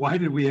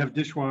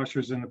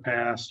dishwashers in the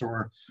past,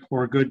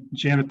 or good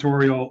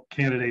janitorial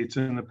candidates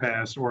in the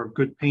past, or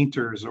good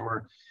painters,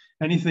 or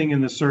anything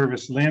in the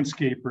service,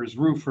 landscapers,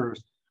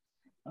 roofers?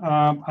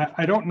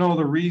 I don't know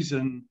the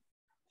reason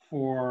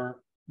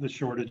for the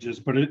shortages,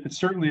 but it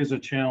certainly is a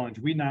challenge.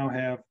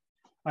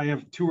 I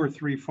have 2 or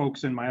 3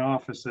 folks in my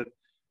office that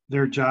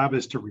their job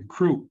is to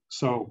recruit.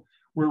 So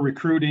we're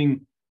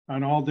recruiting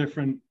on all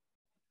different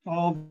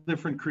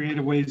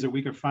creative ways that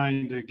we could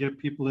find to get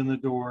people in the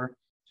door.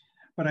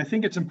 But I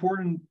think it's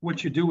important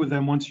what you do with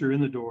them once you're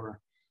in the door,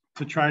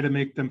 to try to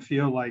make them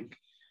feel like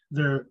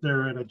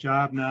they're at a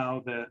job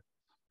now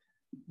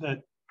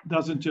that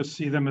doesn't just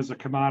see them as a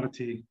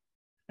commodity,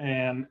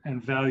 and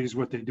values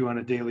what they do on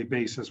a daily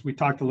basis. We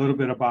talked a little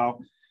bit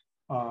about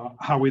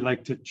how we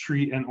like to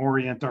treat and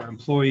orient our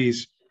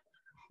employees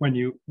when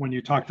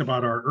you talked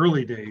about our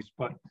early days,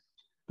 but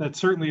that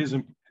certainly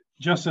isn't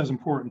just as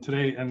important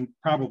today, and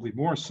probably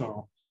more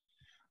so,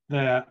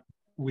 that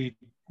we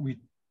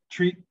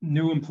treat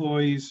new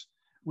employees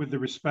with the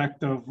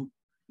respect of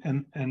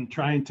and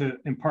trying to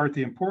impart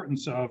the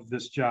importance of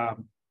this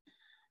job.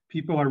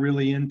 People are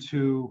really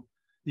into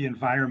the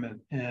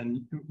environment,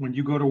 and when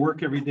you go to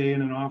work every day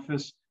in an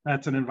office,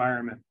 that's an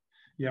environment.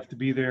 You have to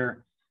be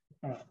there.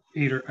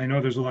 I know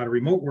there's a lot of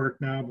remote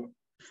work now, but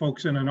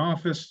folks in an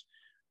office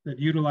that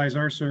utilize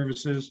our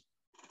services,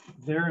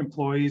 their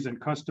employees and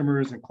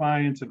customers and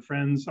clients and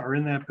friends are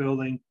in that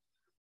building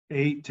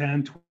 8,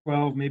 10,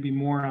 12, maybe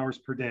more hours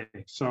per day.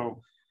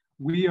 So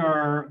we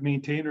are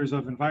maintainers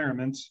of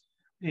environments,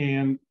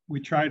 and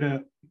we try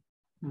to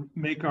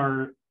make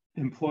our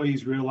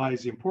employees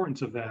realize the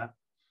importance of that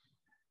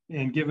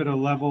and give it a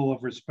level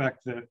of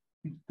respect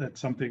that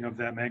something of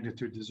that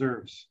magnitude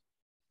deserves.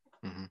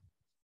 Mm-hmm.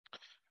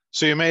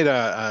 So you made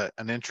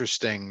an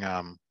interesting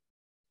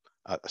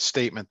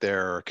statement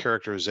there, or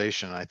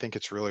characterization. I think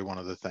it's really one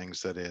of the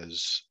things that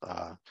is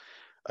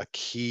a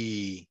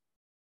key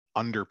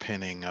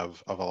underpinning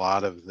of a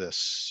lot of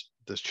this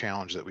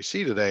challenge that we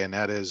see today, and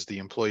that is the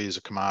employee is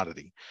a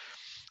commodity.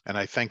 And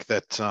I think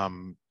that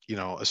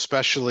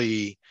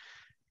especially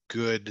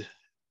good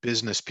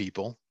business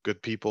people,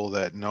 good people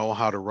that know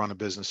how to run a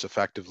business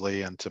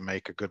effectively and to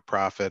make a good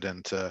profit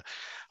and to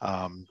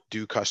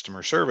do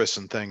customer service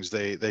and things,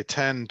 they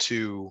tend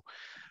to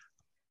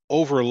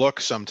overlook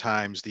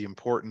sometimes the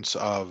importance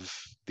of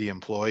the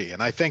employee.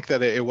 And I think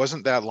that it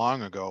wasn't that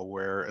long ago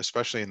where,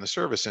 especially in the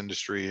service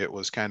industry, it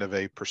was kind of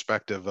a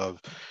perspective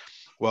of,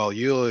 well,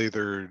 you'll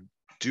either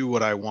do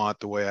what I want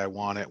the way I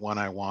want it, when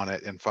I want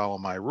it, and follow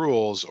my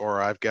rules,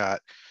 or I've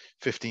got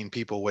 15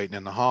 people waiting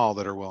in the hall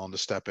that are willing to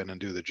step in and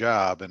do the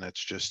job. And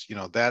it's just,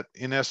 that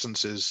in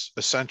essence is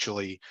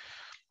essentially,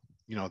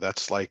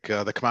 that's like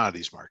the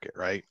commodities market,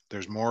 right?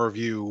 There's more of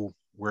you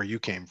where you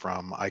came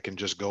from. I can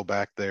just go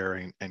back there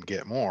and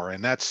get more.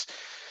 And that's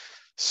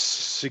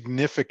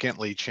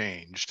significantly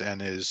changed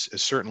and is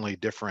certainly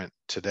different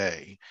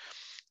today.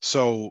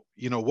 So,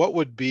 what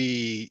would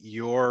be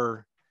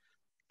your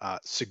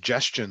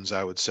suggestions?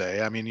 I would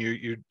say, I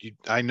mean,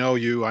 I know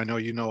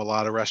you know a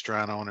lot of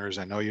restaurant owners.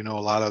 I know you know a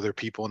lot of other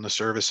people in the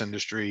service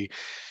industry.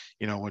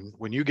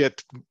 When you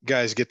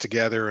guys get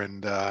together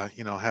and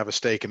have a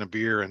steak and a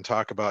beer and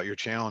talk about your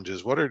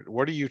challenges, what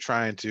are you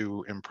trying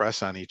to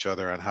impress on each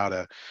other on how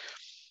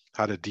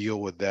to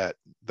deal with that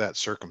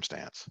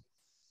circumstance?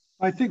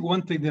 I think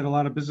one thing that a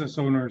lot of business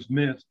owners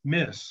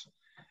miss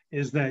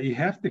is that you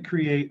have to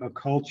create a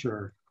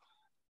culture.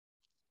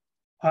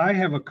 I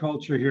have a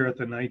culture here at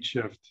the night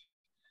shift,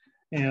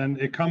 and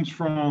it comes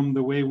from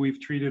the way we've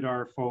treated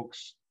our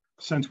folks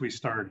since we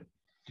started.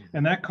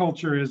 And that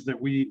culture is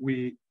that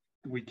we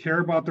care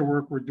about the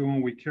work we're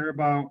doing. We care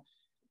about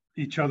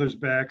each other's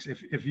backs.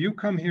 If you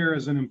come here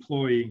as an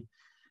employee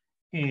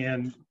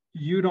and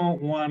you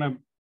don't want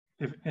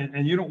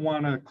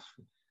to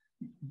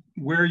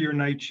wear your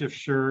night shift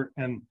shirt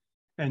and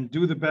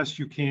do the best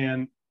you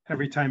can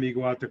every time you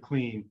go out to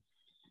clean,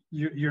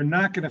 you're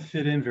not going to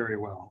fit in very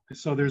well.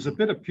 So there's a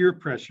bit of peer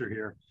pressure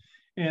here.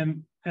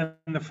 And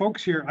the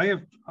folks here,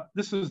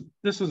 this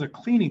is a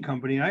cleaning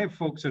company. I have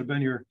folks that have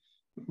been here,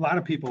 a lot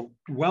of people,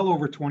 well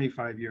over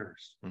 25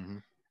 years. Mm-hmm.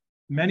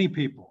 Many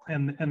people,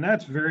 and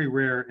that's very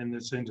rare in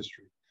this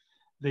industry.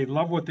 They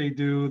love what they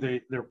do.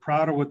 They're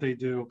proud of what they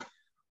do.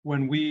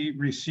 When we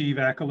receive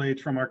accolades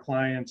from our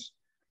clients,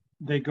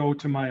 they go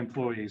to my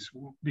employees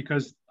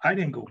because I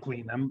didn't go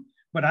clean them,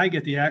 but I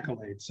get the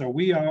accolades. So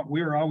we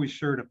are always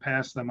sure to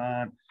pass them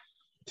on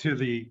to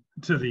the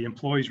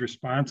employees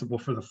responsible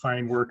for the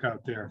fine work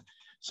out there.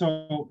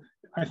 So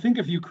I think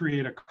if you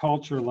create a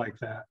culture like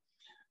that,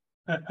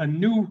 a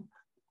new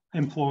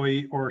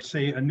employee, or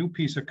say a new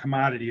piece of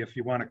commodity, if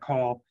you want to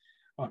call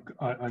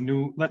a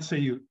new, let's say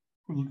you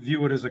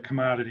view it as a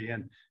commodity,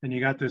 and you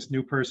got this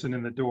new person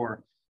in the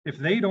door, if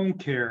they don't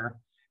care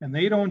and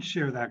they don't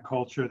share that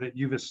culture that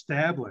you've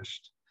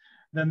established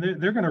then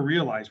they're going to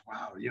realize,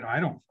 wow, I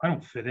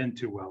don't fit in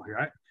too well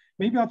here.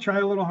 Maybe I'll try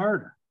a little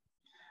harder.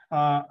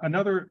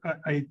 Another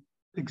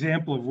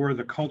example of where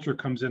the culture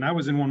comes in. I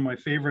was in one of my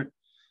favorite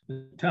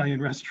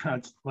Italian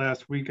restaurants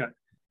last week.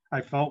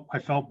 I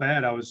felt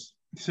bad. I was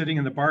sitting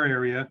in the bar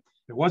area.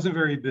 It wasn't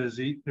very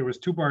busy. There was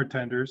two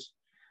bartenders.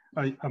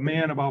 A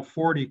man about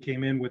 40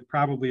 came in with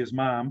probably his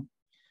mom,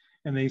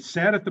 and they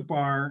sat at the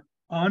bar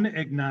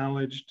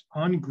unacknowledged,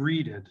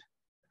 ungreeted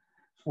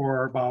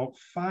for about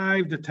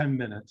 5 to 10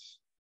 minutes.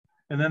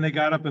 And then they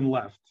got up and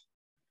left.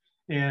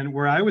 And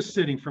where I was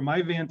sitting from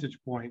my vantage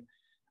point,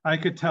 I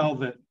could tell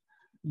that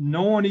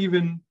no one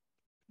even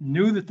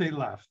knew that they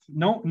left.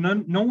 No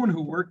one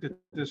who worked at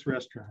this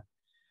restaurant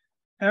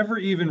ever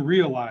even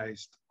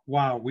realized,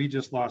 wow, we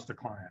just lost a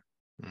client.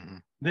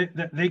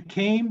 Mm-hmm. They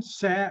came,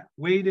 sat,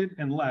 waited,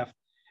 and left.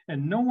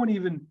 And no one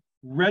even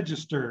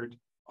registered,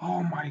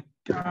 oh my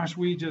gosh,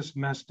 we just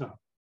messed up.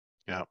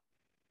 Yeah.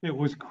 It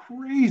was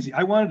crazy.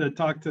 I wanted to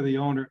talk to the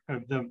owner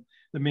of the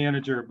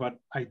manager, but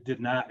I did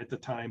not at the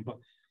time. But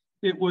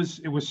it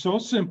was so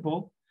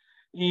simple.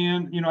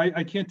 And,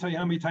 I can't tell you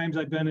how many times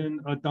I've been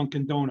in a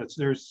Dunkin' Donuts.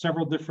 There's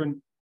several different,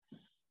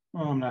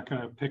 I'm not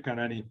going to pick on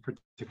any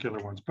particular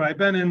ones, but I've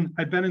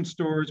been in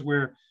stores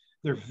where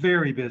they're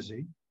very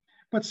busy,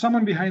 but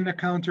someone behind the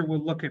counter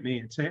will look at me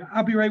and say,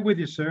 I'll be right with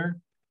you, sir.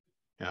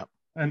 Yeah.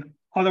 And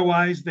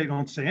otherwise they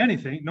don't say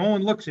anything. No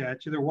one looks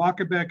at you. They're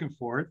walking back and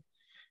forth.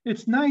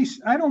 It's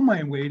nice. I don't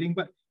mind waiting,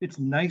 but it's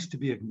nice to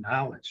be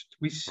acknowledged.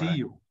 We see right.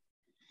 you.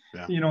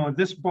 Yeah.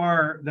 This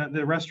bar,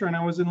 the restaurant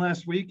I was in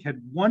last week, had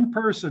one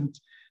person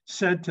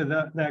said to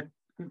that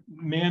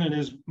man and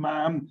his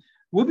mom,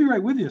 we'll be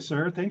right with you,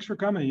 sir. Thanks for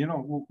coming.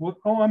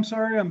 Oh, I'm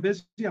sorry, I'm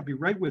busy. I'll be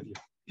right with you.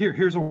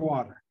 Here's a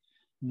water.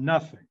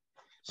 Nothing.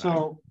 Right.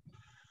 So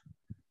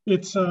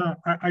it's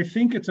I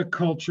think it's a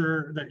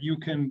culture that you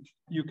can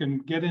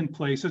get in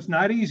place. It's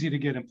not easy to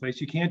get in place.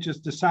 You can't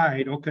just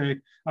decide, okay,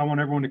 I want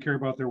everyone to care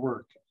about their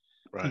work.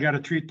 Right. You got to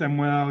treat them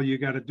well. You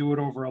got to do it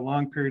over a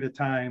long period of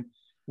time.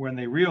 When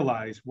they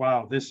realize,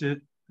 wow, this is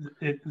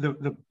it,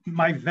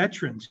 my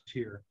veterans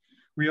here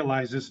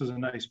realize this is a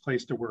nice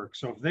place to work.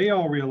 So if they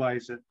all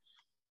realize it,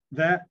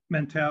 that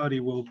mentality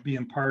will be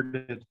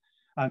imparted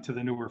onto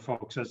the newer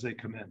folks as they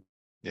come in.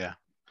 Yeah.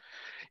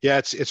 Yeah.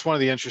 It's one of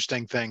the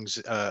interesting things,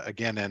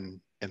 again,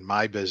 in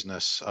my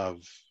business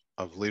of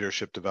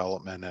leadership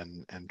development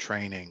and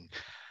training,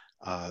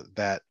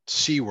 that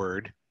C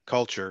word,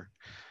 culture,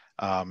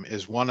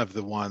 is one of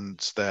the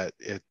ones that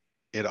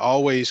it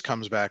always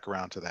comes back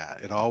around to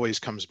that. It always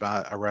comes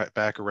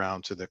back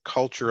around to the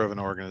culture of an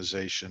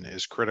organization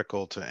is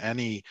critical to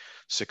any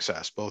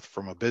success, both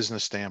from a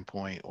business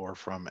standpoint or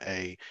from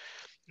an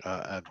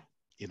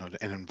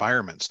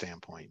environment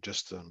standpoint.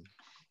 Just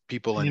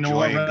people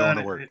enjoying going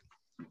to work.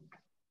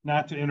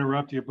 Not to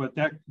interrupt you, but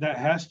that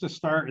has to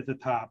start at the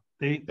top.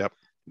 Yep.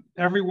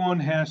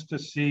 Everyone has to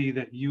see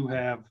that you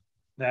have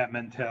that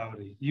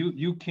mentality.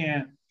 You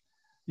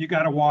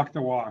got to walk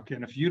the walk,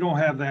 and if you don't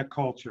have that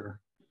culture,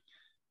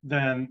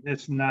 then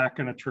it's not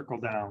going to trickle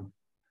down,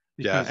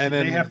 because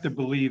they have to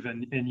believe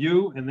in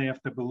you, and they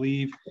have to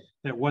believe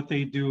that what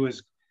they do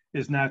is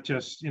not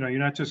just, you're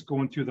not just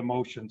going through the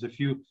motions. If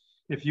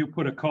you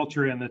put a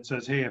culture in that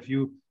says, hey, if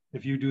you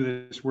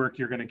do this work,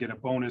 you're going to get a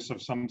bonus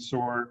of some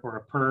sort or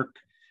a perk,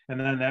 and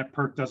then that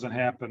perk doesn't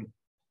happen,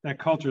 that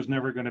culture is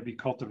never going to be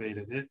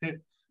cultivated.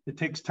 It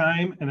takes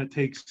time and it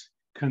takes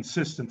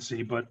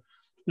consistency, but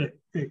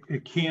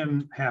it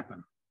can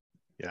happen.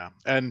 Yeah.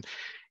 And,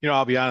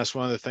 I'll be honest,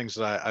 one of the things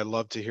that I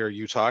love to hear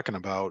you talking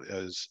about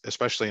is,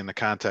 especially in the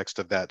context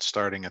of that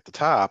starting at the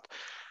top,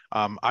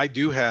 I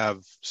do have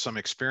some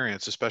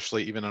experience,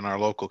 especially even in our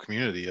local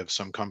community, of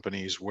some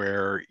companies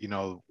where,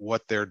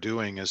 what they're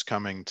doing is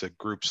coming to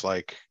groups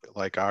like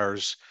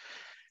ours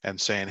and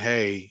saying,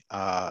 hey,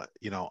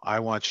 I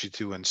want you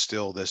to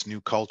instill this new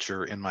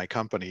culture in my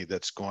company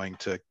that's going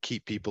to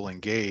keep people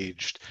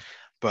engaged.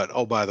 But,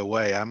 oh, by the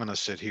way, I'm going to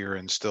sit here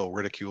and still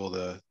ridicule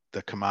the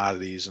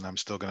commodities, and I'm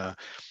still going to,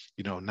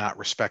 not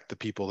respect the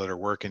people that are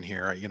working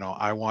here.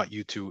 I want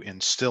you to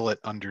instill it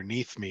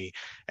underneath me,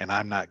 and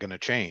I'm not going to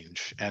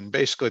change. And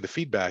basically the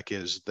feedback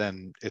is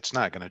then it's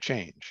not going to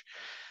change.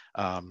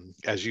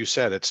 As you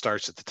said, it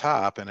starts at the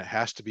top, and it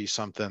has to be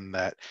something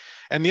that,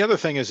 and the other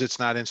thing is it's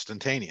not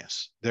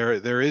instantaneous.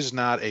 There is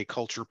not a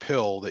culture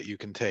pill that you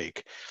can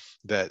take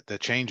that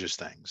changes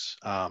things.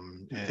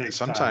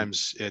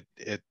 Sometimes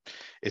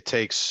it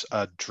takes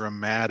a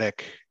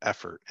dramatic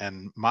effort.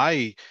 And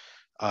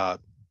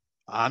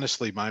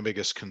honestly, my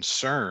biggest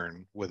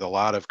concern with a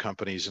lot of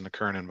companies in the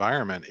current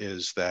environment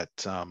is that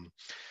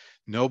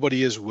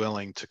nobody is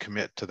willing to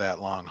commit to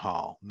that long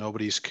haul.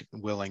 Nobody's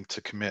willing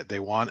to commit. They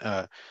want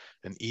an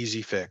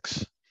easy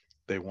fix.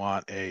 They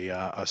want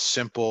a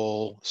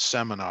simple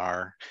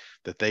seminar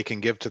that they can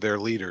give to their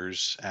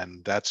leaders,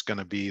 and that's going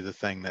to be the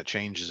thing that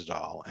changes it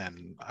all.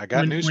 And I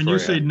got news for you. When you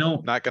say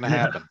no, not going to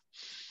happen.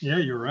 Yeah,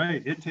 you're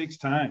right. It takes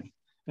time,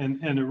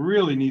 and it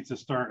really needs to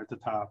start at the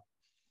top,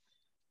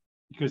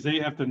 because they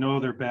have to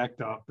know they're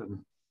backed up. And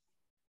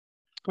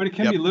But it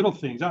can be little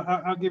things.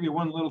 I'll give you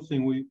one little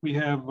thing. We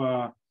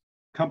have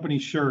company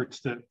shirts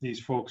that these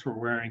folks were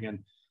wearing. And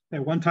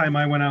at one time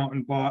I went out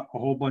and bought a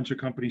whole bunch of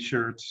company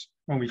shirts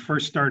when we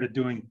first started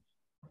doing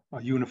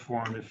a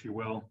uniform, if you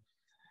will.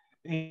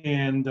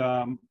 And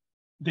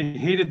they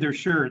hated their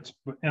shirts,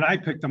 and I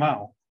picked them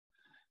out.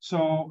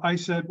 So I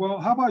said, well,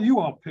 how about you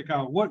all pick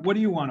out what do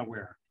you want to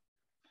wear?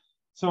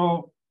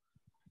 So,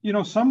 you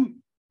know,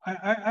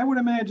 I would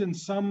imagine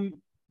some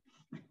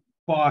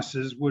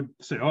bosses would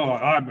say, oh,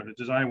 I'm going to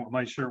design what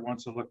my shirt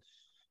wants to look.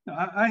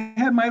 I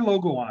had my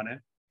logo on it.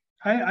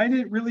 I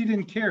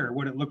didn't care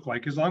what it looked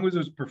like as long as it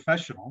was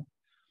professional.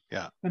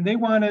 Yeah. And they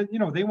wanted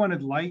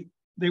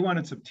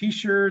some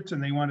t-shirts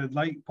and they wanted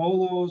light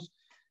polos.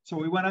 So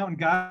we went out and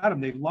got them.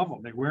 They love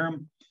them. They wear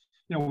them.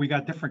 You know, we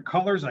got different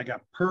colors. I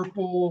got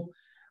purple.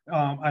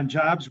 On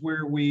jobs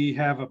where we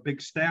have a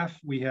big staff,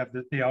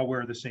 they all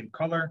wear the same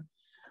color.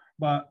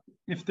 But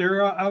if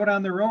they're out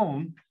on their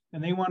own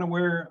and they want to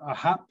wear a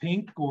hot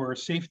pink or a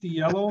safety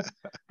yellow,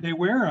 they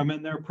wear them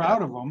and they're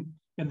proud of them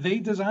and they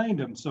designed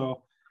them.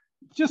 So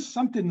just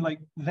something like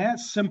that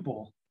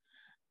simple.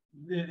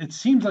 It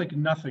seems like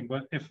nothing,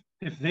 but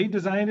if they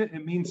designed it,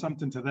 it means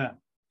something to them.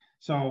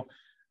 So,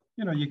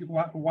 you know,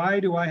 why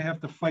do I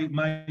have to fight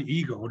my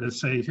ego to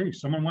say, hey,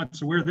 someone wants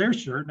to wear their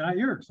shirt, not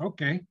yours?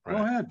 Okay, right.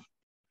 Go ahead.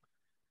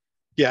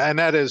 Yeah, and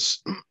that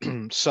is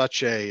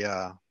such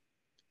an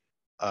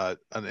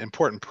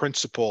important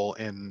principle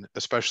in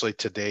especially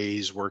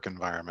today's work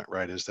environment,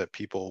 right? Is that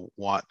people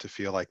want to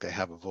feel like they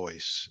have a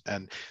voice,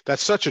 and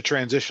that's such a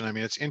transition. I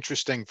mean, it's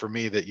interesting for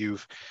me that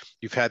you've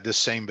had this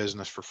same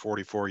business for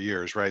 44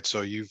 years, right?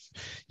 So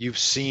you've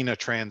seen a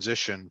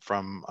transition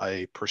from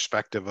a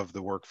perspective of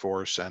the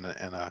workforce and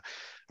a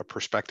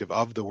perspective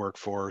of the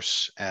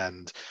workforce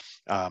and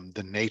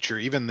the nature,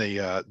 even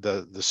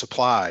the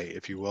supply,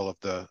 if you will, of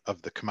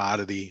the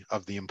commodity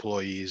of the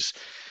employees.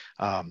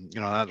 You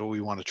know, not that we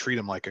want to treat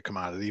them like a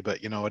commodity,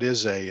 but you know, it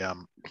is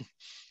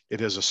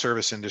a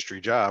service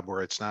industry job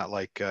where it's not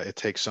like it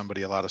takes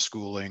somebody a lot of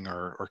schooling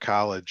or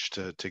college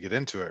to get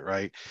into it,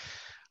 right?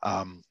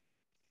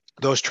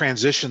 Those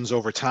transitions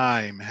over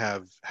time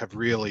have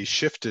really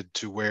shifted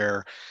to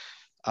where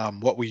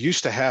what we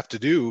used to have to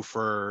do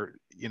for,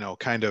 you know,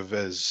 kind of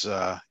as,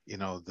 you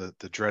know,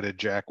 the dreaded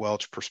Jack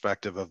Welch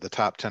perspective of the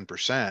top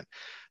 10%,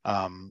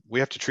 we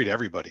have to treat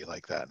everybody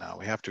like that now.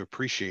 We have to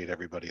appreciate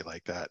everybody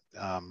like that.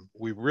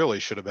 We really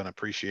should have been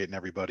appreciating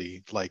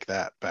everybody like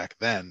that back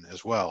then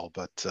as well.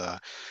 But,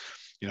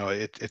 you know,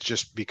 it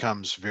just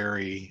becomes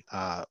very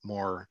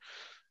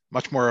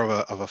much more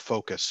of a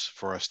focus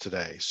for us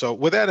today. So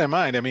with that in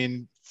mind, I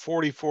mean,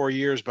 44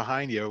 years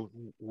behind you,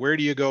 where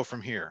do you go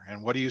from here?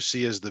 And what do you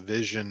see as the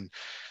vision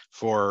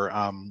for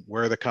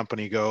where the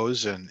company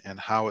goes and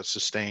how it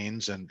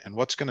sustains and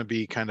what's going to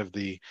be kind of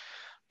the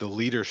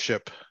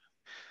leadership?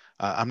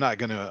 I'm not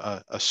going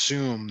to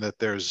assume that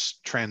there's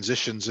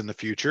transitions in the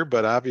future,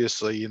 but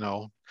obviously, you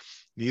know,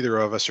 neither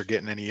of us are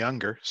getting any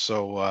younger.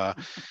 So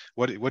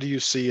what do you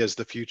see as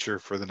the future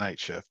for the night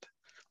shift?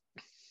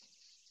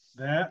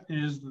 That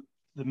is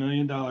the $1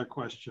 million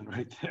question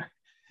right there.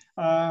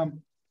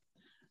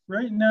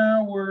 Right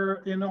now we're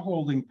in a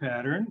holding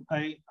pattern.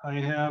 I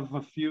have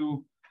a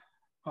few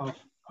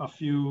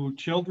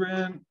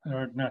children,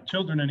 or not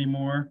children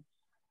anymore,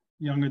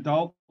 young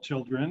adult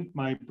children.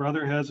 My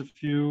brother has a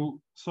few,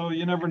 so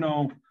you never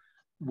know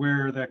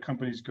where that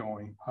company's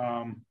going.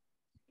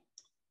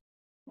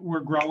 We're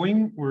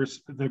growing.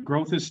 The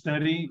growth is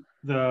steady.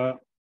 The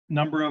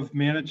number of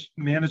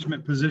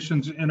management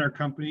positions in our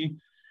company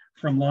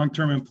from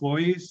long-term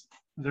employees,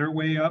 they're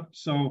way up.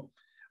 So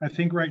I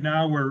think right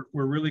now we're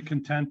really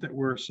content that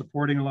we're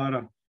supporting a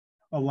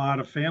lot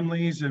of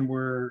families, and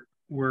we're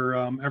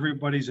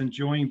everybody's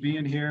enjoying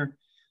being here.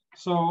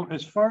 So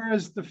as far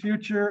as the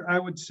future, I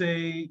would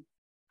say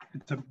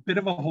it's a bit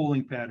of a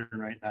holding pattern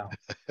right now.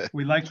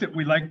 We like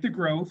the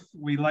growth.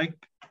 We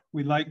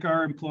like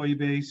our employee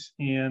base,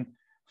 and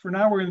for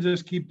now we're going to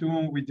just keep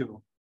doing what we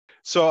do.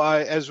 So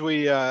as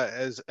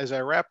I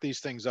wrap these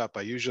things up,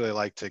 I usually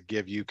like to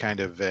give you kind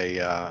of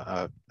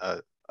a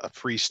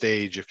free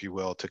stage, if you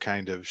will, to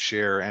kind of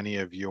share any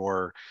of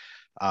your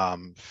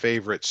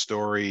favorite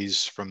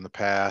stories from the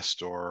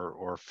past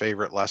or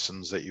favorite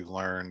lessons that you've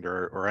learned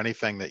or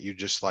anything that you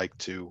just like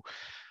to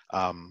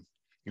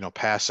you know,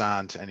 pass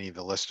on to any of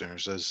the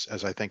listeners.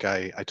 As I think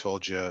I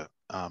told you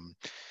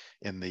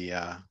in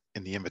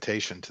the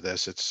invitation to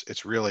this,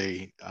 it's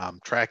really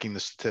tracking the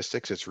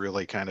statistics. It's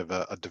really kind of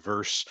a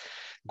diverse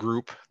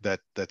group that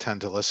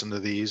tend to listen to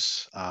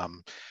these.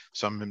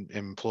 Some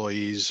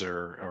employees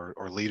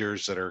or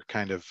leaders that are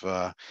kind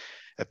of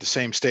at the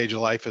same stage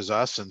of life as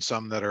us, and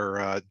some that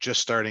are just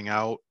starting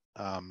out.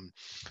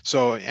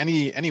 So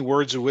any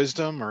words of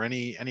wisdom or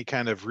any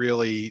kind of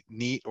really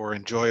neat or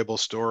enjoyable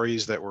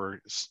stories that were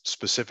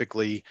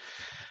specifically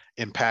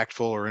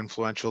impactful or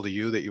influential to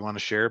you that you want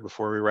to share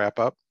before we wrap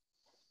up?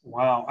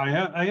 Wow,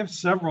 I have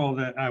several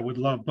that I would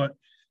love, but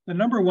the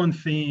number one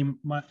theme,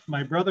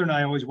 my brother and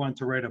I always wanted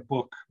to write a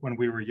book when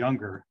we were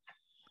younger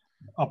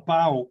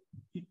about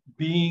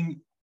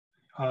being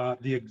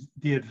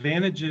the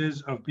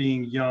advantages of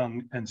being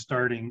young and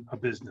starting a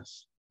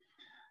business.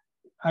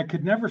 I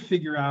could never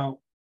figure out.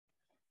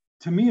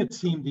 To me, it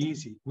seemed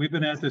easy. We've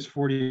been at this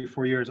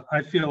 44 years.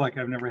 I feel like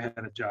I've never had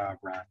a job,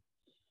 Ron.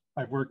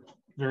 I've worked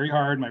very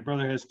hard. My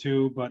brother has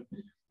too. But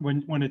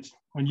when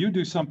you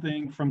do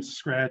something from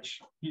scratch,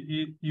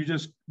 you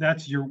just,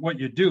 that's what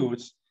you do.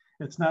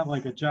 It's not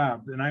like a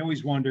job. And I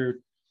always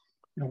wondered,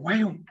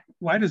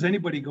 why does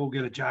anybody go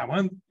get a job?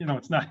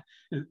 It's not.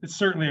 It's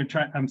certainly,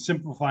 I'm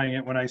simplifying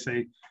it when I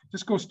say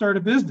just go start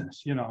a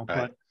business.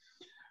 Right.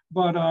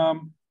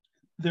 But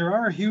there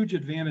are huge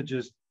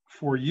advantages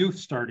for youth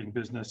starting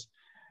business.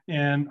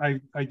 And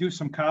I do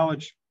some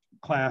college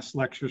class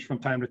lectures from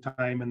time to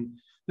time. And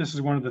this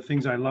is one of the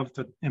things I love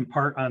to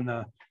impart on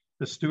the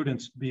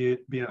students, be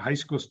it high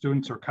school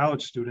students or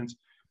college students.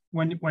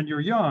 When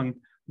you're young,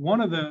 one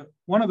of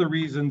the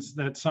reasons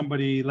that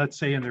somebody, let's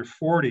say in their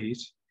 40s,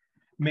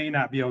 may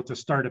not be able to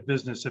start a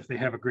business if they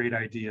have a great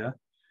idea,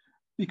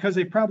 because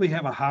they probably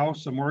have a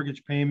house, a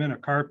mortgage payment, a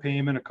car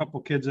payment, a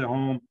couple kids at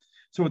home.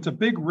 So it's a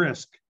big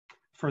risk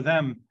for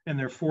them in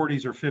their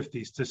 40s or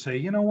 50s to say,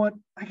 you know what,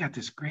 I got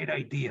this great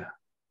idea.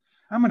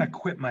 I'm going to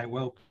quit my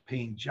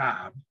well-paying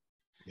job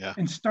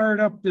and start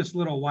up this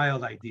little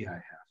wild idea I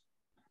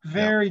have.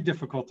 Very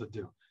difficult to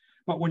do.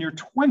 But when you're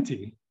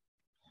 20,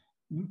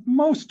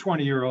 most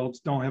 20-year-olds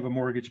don't have a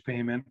mortgage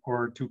payment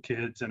or 2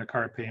 kids and a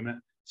car payment.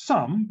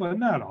 Some, but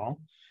not all.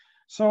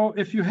 So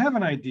if you have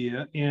an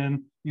idea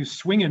and you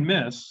swing and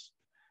miss,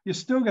 you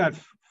still got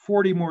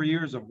 40 more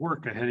years of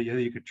work ahead of you.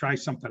 You could try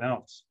something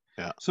else.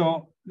 Yeah.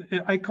 So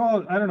I call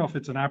it, I don't know if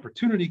it's an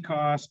opportunity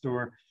cost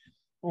or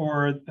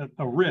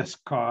a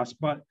risk cost,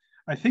 but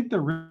I think the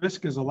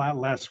risk is a lot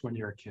less when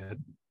you're a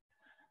kid.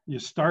 You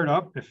start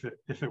up,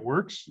 if it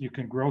works, you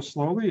can grow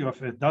slowly.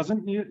 If it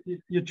doesn't,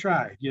 you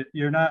try.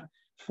 You're not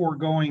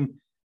foregoing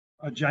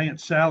a giant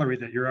salary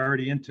that you're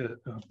already into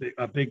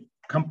a big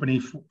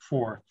company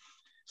for.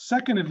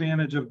 Second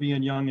advantage of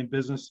being young in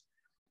business,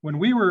 when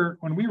we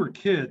were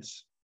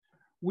kids,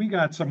 we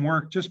got some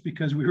work just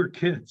because we were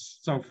kids.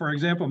 So for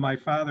example, my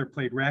father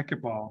played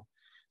racquetball.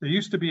 There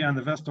used to be on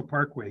the Vestal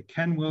Parkway,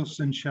 Ken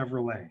Wilson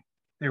Chevrolet.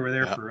 They were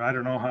there for, I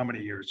don't know how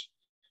many years,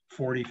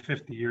 40,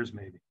 50 years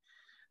maybe.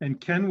 And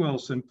Ken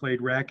Wilson played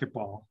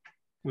racquetball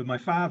with my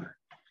father.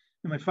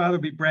 And my father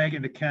would be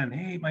bragging to Ken,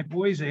 hey, my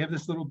boys, they have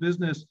this little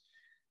business.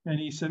 And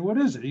he said, what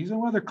is it? He said,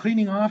 well, they're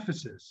cleaning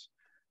offices.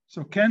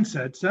 So Ken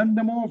said, send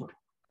them over.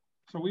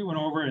 So we went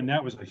over, and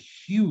that was a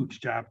huge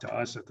job to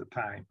us at the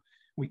time.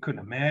 We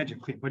couldn't imagine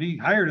clean, but he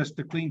hired us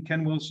to clean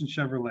Ken Wilson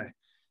Chevrolet.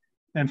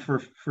 And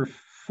for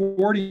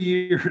 40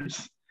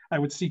 years, I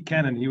would see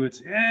Ken and he would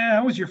say, yeah,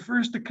 that was your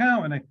first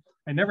account. And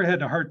I never had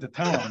the heart to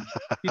tell him.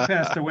 He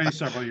passed away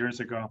several years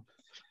ago.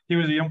 He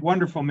was a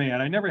wonderful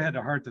man. I never had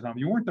the heart to tell him,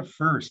 you weren't the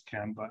first,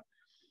 Ken, but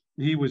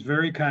he was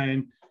very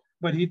kind.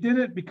 But he did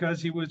it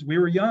because we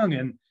were young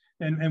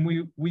and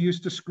we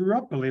used to screw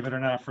up, believe it or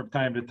not, from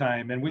time to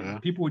time.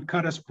 And people would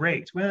cut us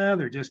breaks. Well,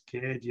 they're just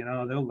kids,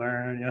 they'll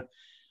learn.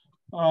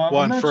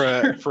 Well, and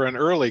for an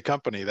early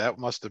company, that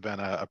must have been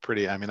a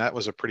pretty, that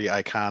was a pretty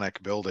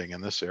iconic building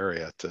in this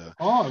area. It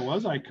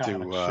was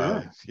iconic,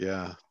 sure.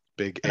 Yeah,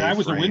 big and I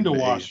was a window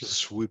washer.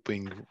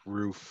 Swooping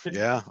roof. It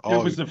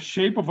was the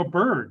shape of a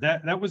bird.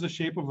 That was the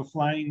shape of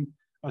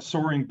a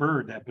soaring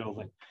bird, that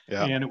building.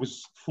 Yeah. And it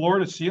was floor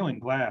to ceiling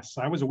glass.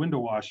 I was a window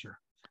washer.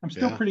 I'm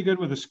still pretty good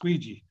with a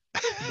squeegee.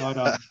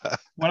 But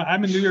when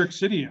I'm in New York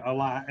City a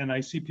lot and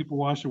I see people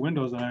wash the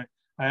windows, and I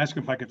ask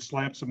them if I could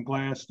slap some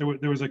glass.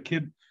 There was a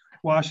kid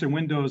washing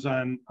windows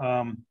on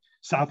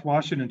South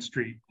Washington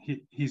Street.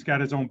 He's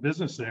got his own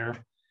business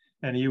there,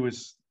 and he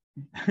was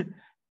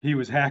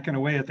hacking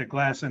away at the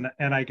glass. And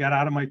I got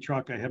out of my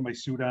truck. I had my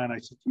suit on. I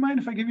said, do you mind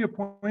if I give you a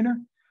pointer?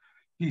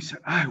 He said,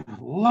 I would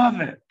love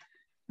it.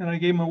 And I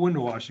gave him a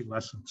window washing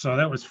lesson. So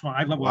that was fun.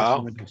 I love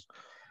washing windows.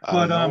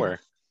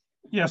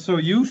 Yeah, so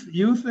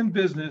youth in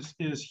business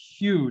is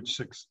huge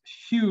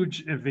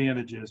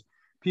advantages.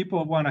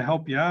 People want to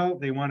help you out.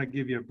 They want to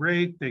give you a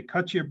break. They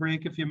cut you a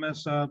break if you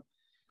mess up.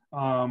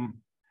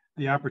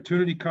 The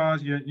opportunity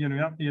cost, you're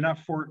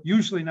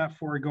usually not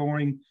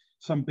foregoing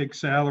some big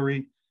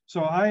salary.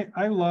 So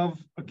I love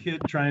a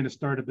kid trying to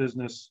start a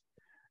business,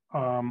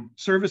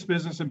 service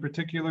business in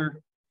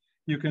particular.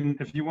 You can,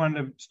 if you want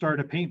to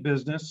start a paint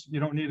business, you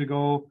don't need to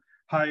go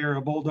hire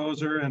a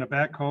bulldozer and a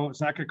backhoe.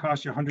 It's not going to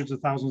cost you hundreds of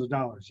thousands of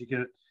dollars.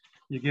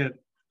 You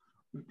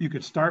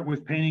could start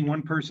with painting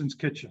one person's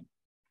kitchen.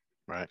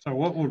 Right. So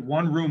what would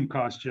one room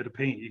cost you to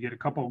paint? You get a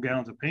couple of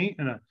gallons of paint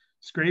and a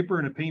scraper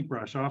and a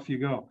paintbrush. Off you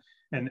go,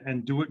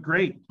 and do it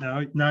great.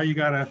 Now you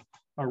got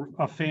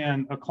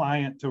a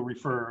client to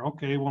refer.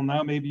 Okay, well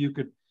now maybe you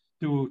could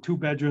do 2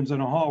 bedrooms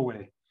and a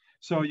hallway.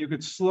 So you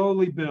could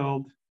slowly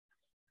build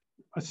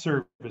a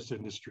service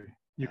industry.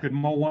 You could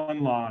mow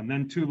 1 lawn,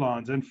 then 2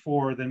 lawns, then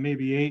 4, then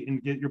maybe 8,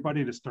 and get your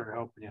buddy to start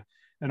helping you.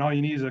 And all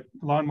you need is a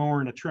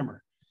lawnmower and a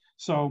trimmer.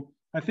 So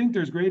I think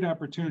there's great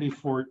opportunity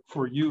for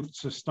youth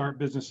to start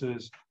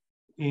businesses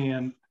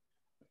and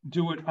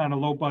do it on a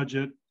low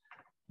budget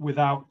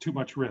without too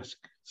much risk.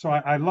 So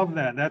I love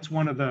that. That's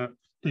one of the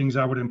things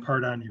I would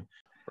impart on you.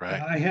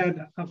 Right. I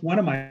had one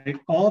of my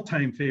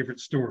all-time favorite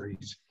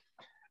stories.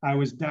 I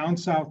was down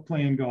south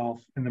playing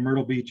golf in the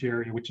Myrtle Beach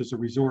area, which is a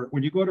resort.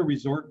 When you go to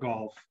resort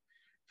golf,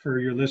 for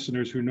your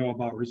listeners who know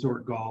about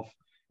resort golf,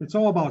 it's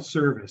all about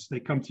service. They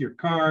come to your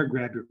car,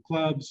 grab your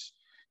clubs,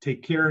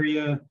 take care of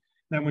you.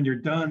 Then when you're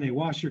done, they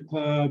wash your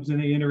clubs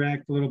and they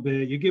interact a little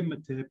bit. You give them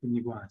a tip and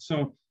you go on.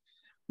 So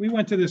we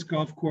went to this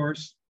golf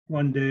course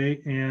one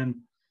day, and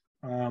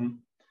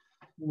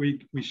we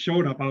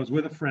showed up. I was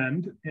with a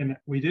friend, and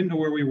we didn't know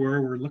where we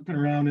were. We're looking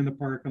around in the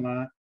parking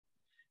lot.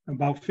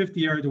 About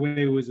 50 yards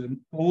away was an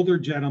older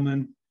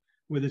gentleman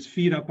with his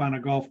feet up on a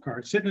golf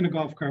cart, sitting in a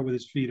golf cart with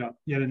his feet up.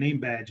 He had a name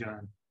badge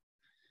on.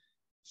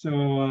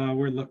 So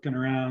we're looking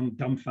around,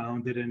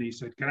 dumbfounded, and he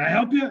said, "Can I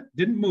help you?"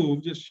 Didn't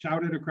move, just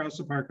shouted across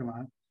the parking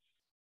lot.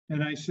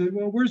 And I said,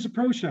 "Well, where's the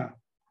pro shop?"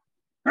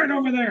 "Right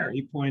over there,"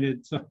 he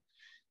pointed. So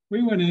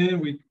we went in,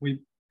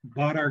 we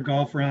bought our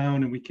golf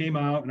round, and we came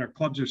out, and our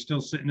clubs are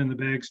still sitting in the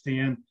bag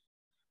stand.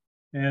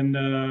 And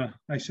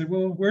I said,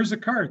 "Well, where's the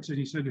carts?" And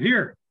he said,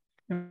 "Here."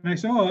 And I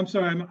said, "Oh, I'm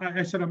sorry."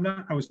 I said, "I'm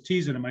not." I was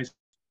teasing him. I said,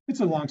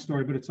 "It's a long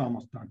story, but it's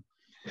almost done."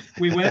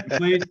 We went and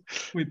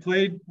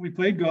played. We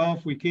played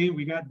golf. We came.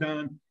 We got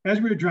done.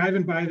 As we were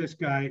driving by this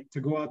guy to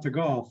go out to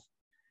golf,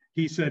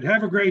 he said,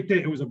 "Have a great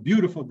day." It was a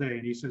beautiful day,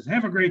 and he says,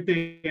 "Have a great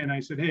day." And I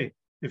said, "Hey,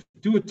 if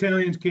two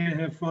Italians can't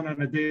have fun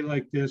on a day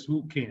like this,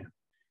 who can?"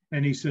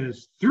 And he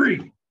says,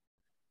 "Three."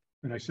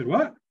 And I said,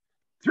 "What?"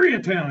 "Three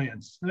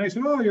Italians." And I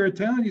said, "Oh, you're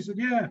Italian?" He said,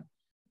 "Yeah."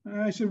 And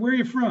I said, "Where are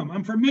you from?"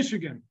 "I'm from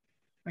Michigan.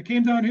 I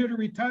came down here to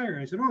retire."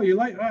 I said, "Oh, you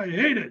like? Oh, I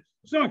hate it.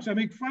 Sucks. I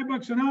make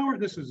 $5 an hour."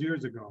 This was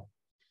years ago.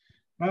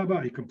 Blah,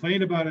 blah. He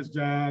complained about his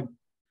job.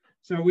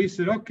 So we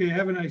said, "Okay,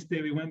 have a nice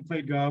day." We went and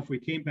played golf. We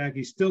came back.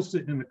 He's still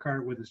sitting in the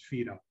car with his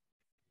feet up.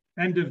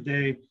 End of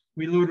day.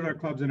 We loaded our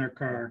clubs in our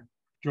car,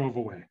 drove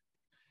away.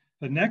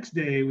 The next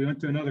day, we went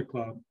to another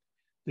club.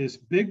 This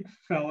big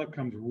fella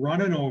comes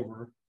running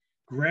over,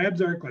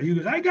 grabs our club. He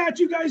goes, "I got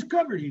you guys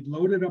covered." He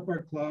loaded up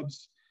our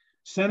clubs,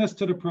 sent us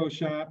to the pro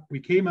shop.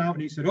 We came out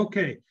and he said,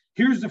 "Okay,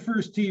 here's the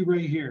first tee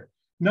right here.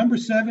 Number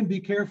 7, be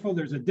careful.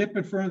 There's a dip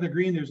in front of the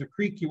green. There's a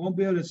creek. You won't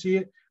be able to see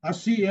it. I'll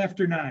see you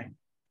after 9.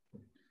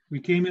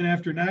 We came in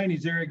after 9.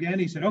 He's there again.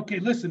 He said, "Okay,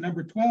 listen,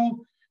 number 12,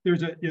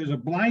 there's a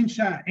blind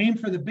shot. Aim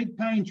for the big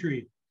pine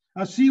tree.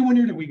 I'll see you when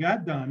you're done." We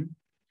got done.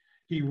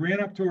 He ran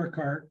up to our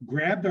cart,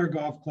 grabbed our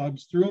golf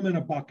clubs, threw them in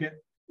a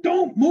bucket.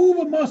 "Don't move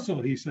a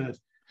muscle," he says.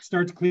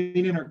 Starts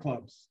cleaning our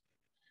clubs.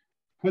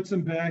 Puts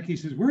them back. He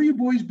says, "Where you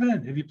boys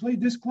been? Have you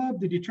played this club?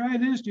 Did you try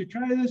this? Did you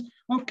try this?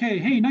 Okay,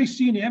 hey, nice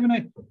seeing you. Have a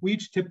nice." We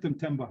each tipped them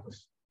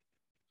 $10.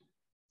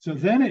 So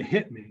then it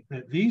hit me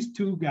that these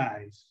two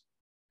guys,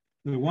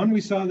 the one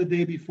we saw the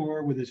day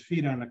before with his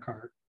feet on the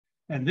cart,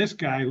 and this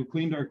guy who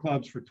cleaned our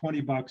clubs for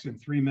 $20 in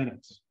 3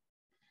 minutes,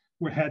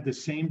 had the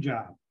same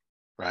job.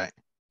 Right.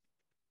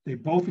 They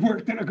both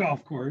worked at a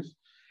golf course.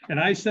 And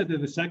I said to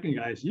the second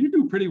guy, "You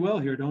do pretty well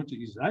here, don't you?"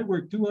 He said, "I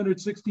worked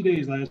 260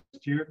 days last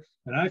year,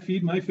 and I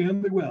feed my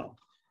family well."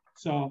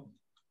 So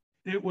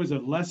it was a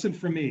lesson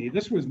for me.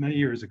 This was many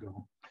years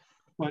ago.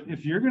 But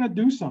if you're going to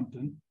do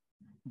something,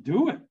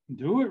 do it.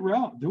 Do it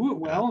well. Do it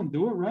well and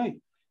do it right.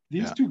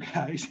 These two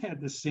guys had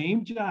the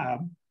same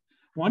job.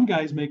 One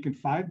guy's making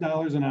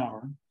 $5 an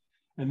hour.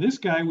 And this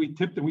guy, we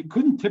tipped him. We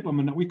couldn't tip him,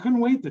 and we couldn't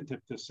wait to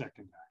tip this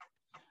second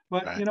guy.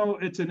 But, you know,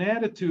 it's an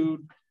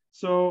attitude.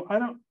 So I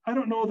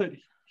don't know that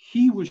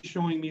he was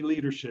showing me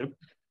leadership,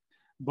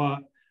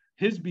 but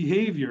his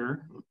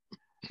behavior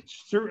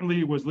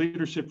certainly was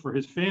leadership for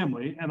his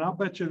family. And I'll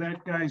bet you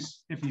that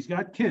guy's, if he's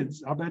got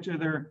kids, I'll bet you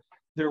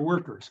they're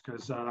workers,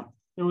 because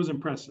it was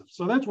impressive.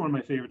 So that's one of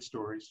my favorite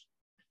stories.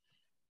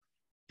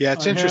 Yeah,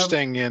 it's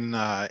interesting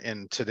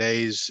in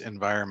today's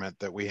environment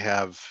that we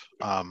have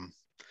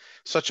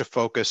such a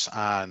focus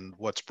on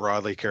what's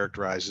broadly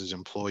characterized as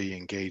employee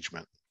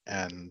engagement.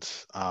 And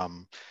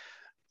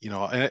you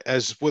know,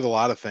 as with a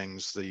lot of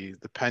things, the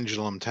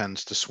pendulum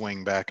tends to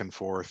swing back and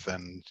forth,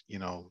 and, you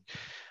know,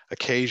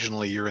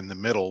 occasionally you're in the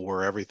middle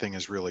where everything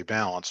is really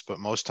balanced, but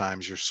most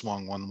times you're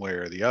swung one way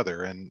or the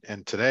other. And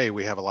today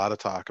we have a lot of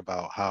talk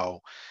about how,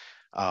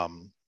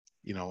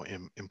 you know,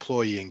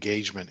 employee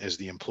engagement is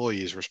the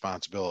employee's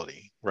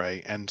responsibility,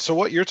 right? And so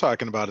what you're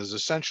talking about is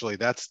essentially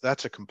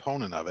that's a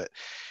component of it.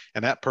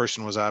 And that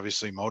person was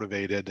obviously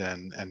motivated,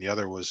 and the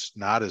other was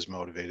not as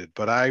motivated.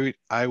 But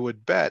I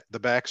would bet the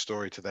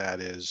backstory to that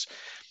is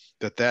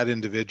that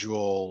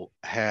individual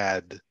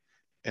had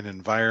an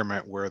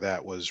environment where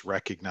that was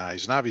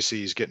recognized. And obviously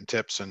he's getting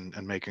tips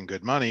and making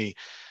good money.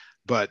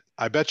 But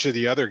I bet you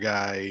the other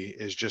guy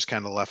is just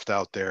kind of left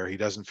out there. He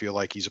doesn't feel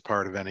like he's a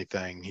part of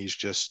anything. He's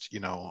just, you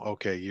know,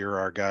 okay, you're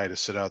our guy to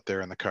sit out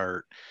there in the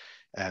cart.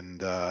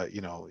 And,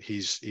 you know,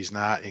 he's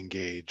not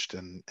engaged.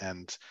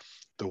 And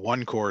the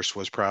one course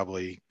was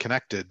probably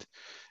connected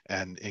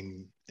and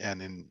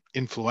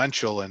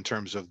influential in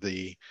terms of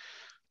they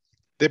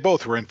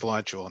both were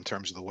influential in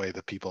terms of the way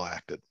that people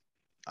acted.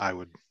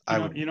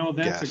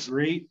 That's a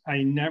great,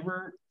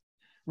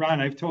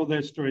 Ron, I've told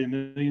that story a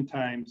million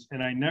times,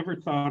 and I never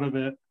thought of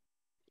it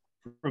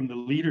from the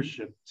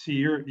leadership. See,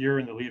 you're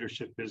in the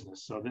leadership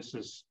business, so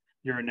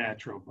you're a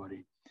natural,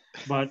 buddy.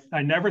 But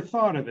I never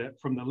thought of it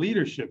from the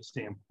leadership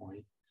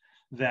standpoint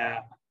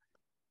that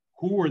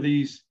who were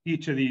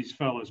each of these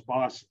fellas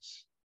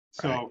bosses.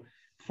 So, Right.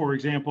 for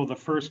example, the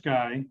first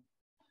guy,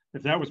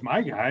 if that was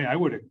my guy, I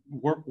would have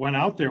went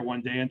out there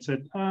one day and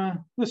said,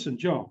 listen,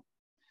 Joe,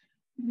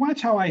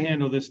 watch how I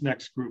handle this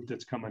next group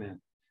that's coming in.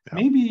 Yep.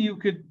 Maybe you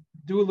could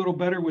do a little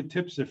better with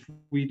tips if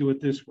we do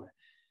it this way.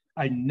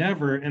 I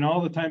never, and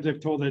all the times I've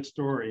told that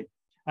story,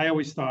 I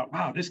always thought,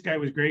 wow, this guy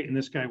was great and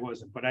this guy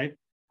wasn't. But I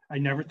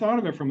never thought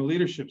of it from a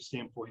leadership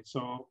standpoint.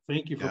 So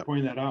thank you for Yep.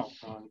 pointing that out.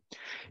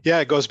 Yeah,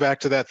 it goes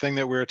back to that thing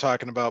that we were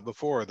talking about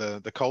before,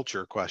 the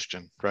culture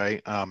question,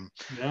 right?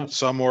 Yes.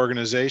 Some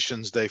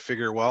organizations, they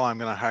figure, well, I'm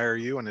going to hire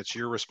you and it's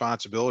your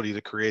responsibility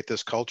to create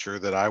this culture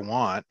that I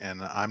want,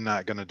 and I'm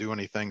not going to do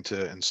anything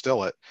to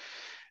instill it.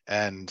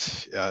 And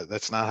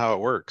that's not how it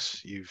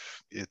works.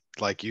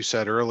 Like you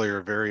said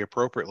earlier, very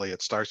appropriately,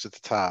 it starts at the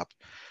top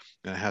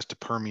and it has to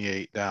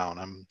permeate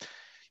down.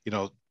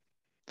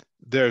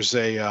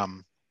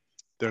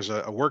 There's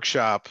a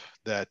workshop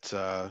that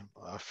a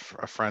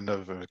friend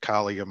of a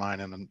colleague of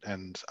mine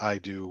and I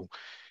do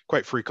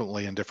quite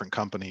frequently in different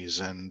companies.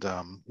 And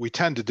we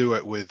tend to do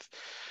it with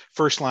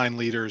first line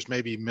leaders,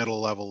 maybe middle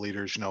level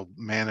leaders,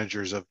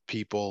 managers of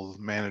people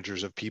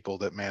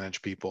that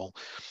manage people.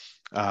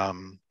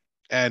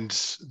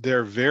 And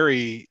they're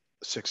very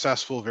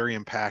successful, very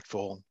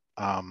impactful.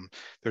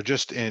 They're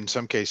just in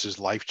some cases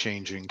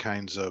life-changing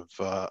kinds of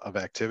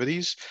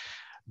activities.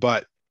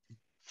 But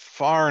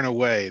far and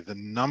away, the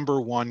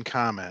number one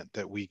comment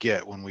that we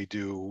get when we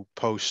do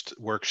post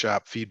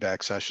workshop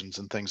feedback sessions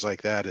and things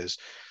like that is,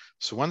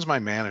 so when's my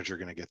manager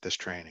going to get this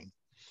training?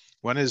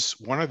 When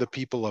are the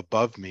people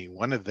above me,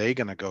 when are they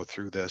going to go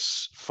through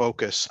this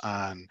focus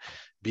on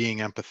being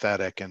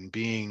empathetic and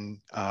being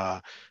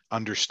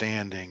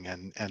understanding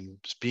and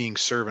being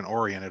servant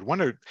oriented?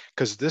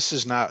 Because this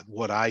is not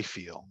what I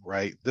feel,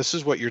 right? This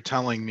is what you're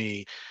telling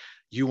me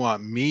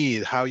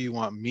how you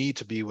want me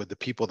to be with the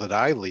people that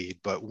I lead,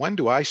 but when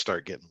do I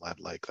start getting led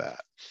like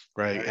that?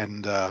 Right.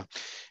 And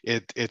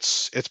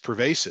it's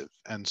pervasive.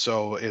 And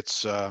so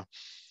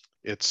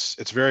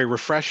it's very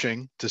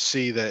refreshing to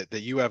see that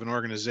you have an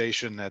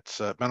organization that's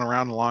been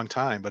around a long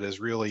time, but has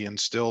really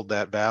instilled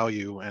that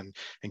value and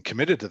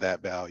committed to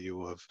that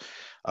value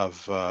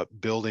of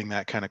building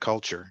that kind of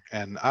culture.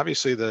 And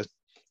obviously the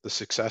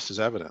success is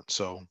evident.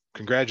 So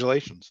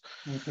congratulations.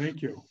 Well,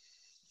 thank you.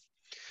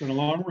 It's been a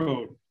long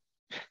road.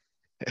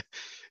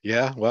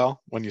 Yeah,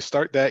 well, when you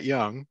start that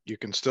young, you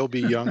can still be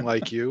young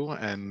like you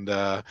and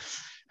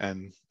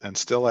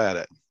still at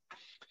it.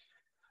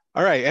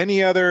 All right.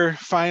 Any other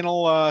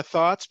final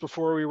thoughts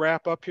before we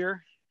wrap up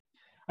here?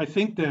 I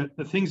think that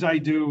the things I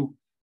do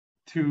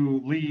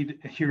to lead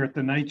here at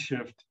the night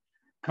shift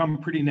come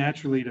pretty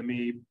naturally to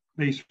me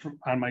based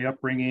on my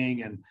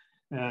upbringing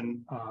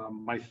and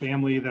my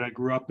family that I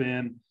grew up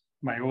in,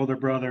 my older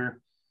brother.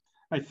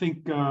 I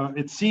think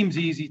it seems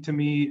easy to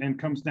me and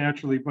comes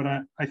naturally, but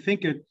I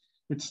think it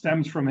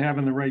stems from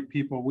having the right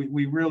people.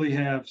 We really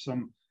have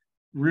some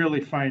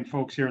really fine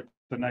folks here at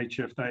the night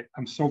shift.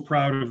 I'm so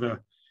proud of the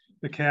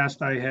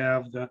cast I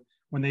have.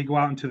 When they go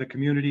out into the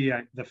community,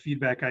 the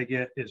feedback I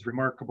get is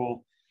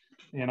remarkable,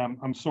 and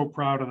I'm so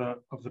proud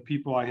of the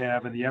people I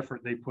have and the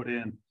effort they put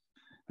in.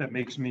 That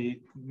makes me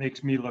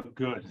look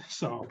good.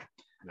 So,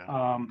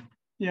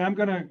 yeah, I'm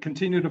going to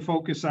continue to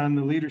focus on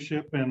the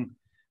leadership, and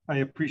I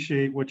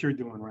appreciate what you're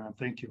doing, Ron.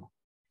 Thank you.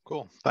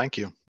 Cool. Thank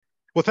you.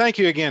 Well, thank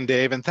you again,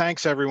 Dave, and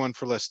thanks everyone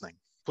for listening.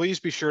 Please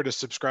be sure to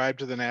subscribe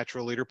to the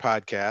Natural Leader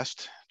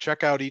Podcast.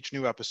 Check out each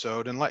new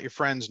episode and let your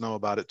friends know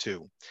about it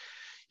too.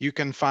 You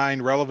can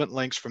find relevant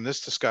links from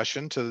this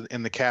discussion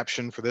in the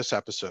caption for this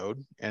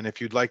episode. And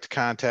if you'd like to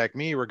contact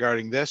me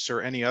regarding this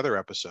or any other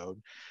episode,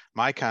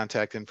 my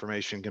contact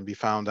information can be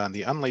found on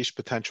the Unleash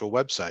Potential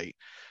website,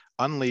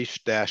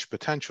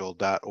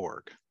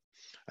 unleash-potential.org.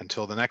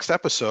 Until the next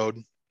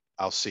episode,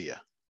 I'll see you.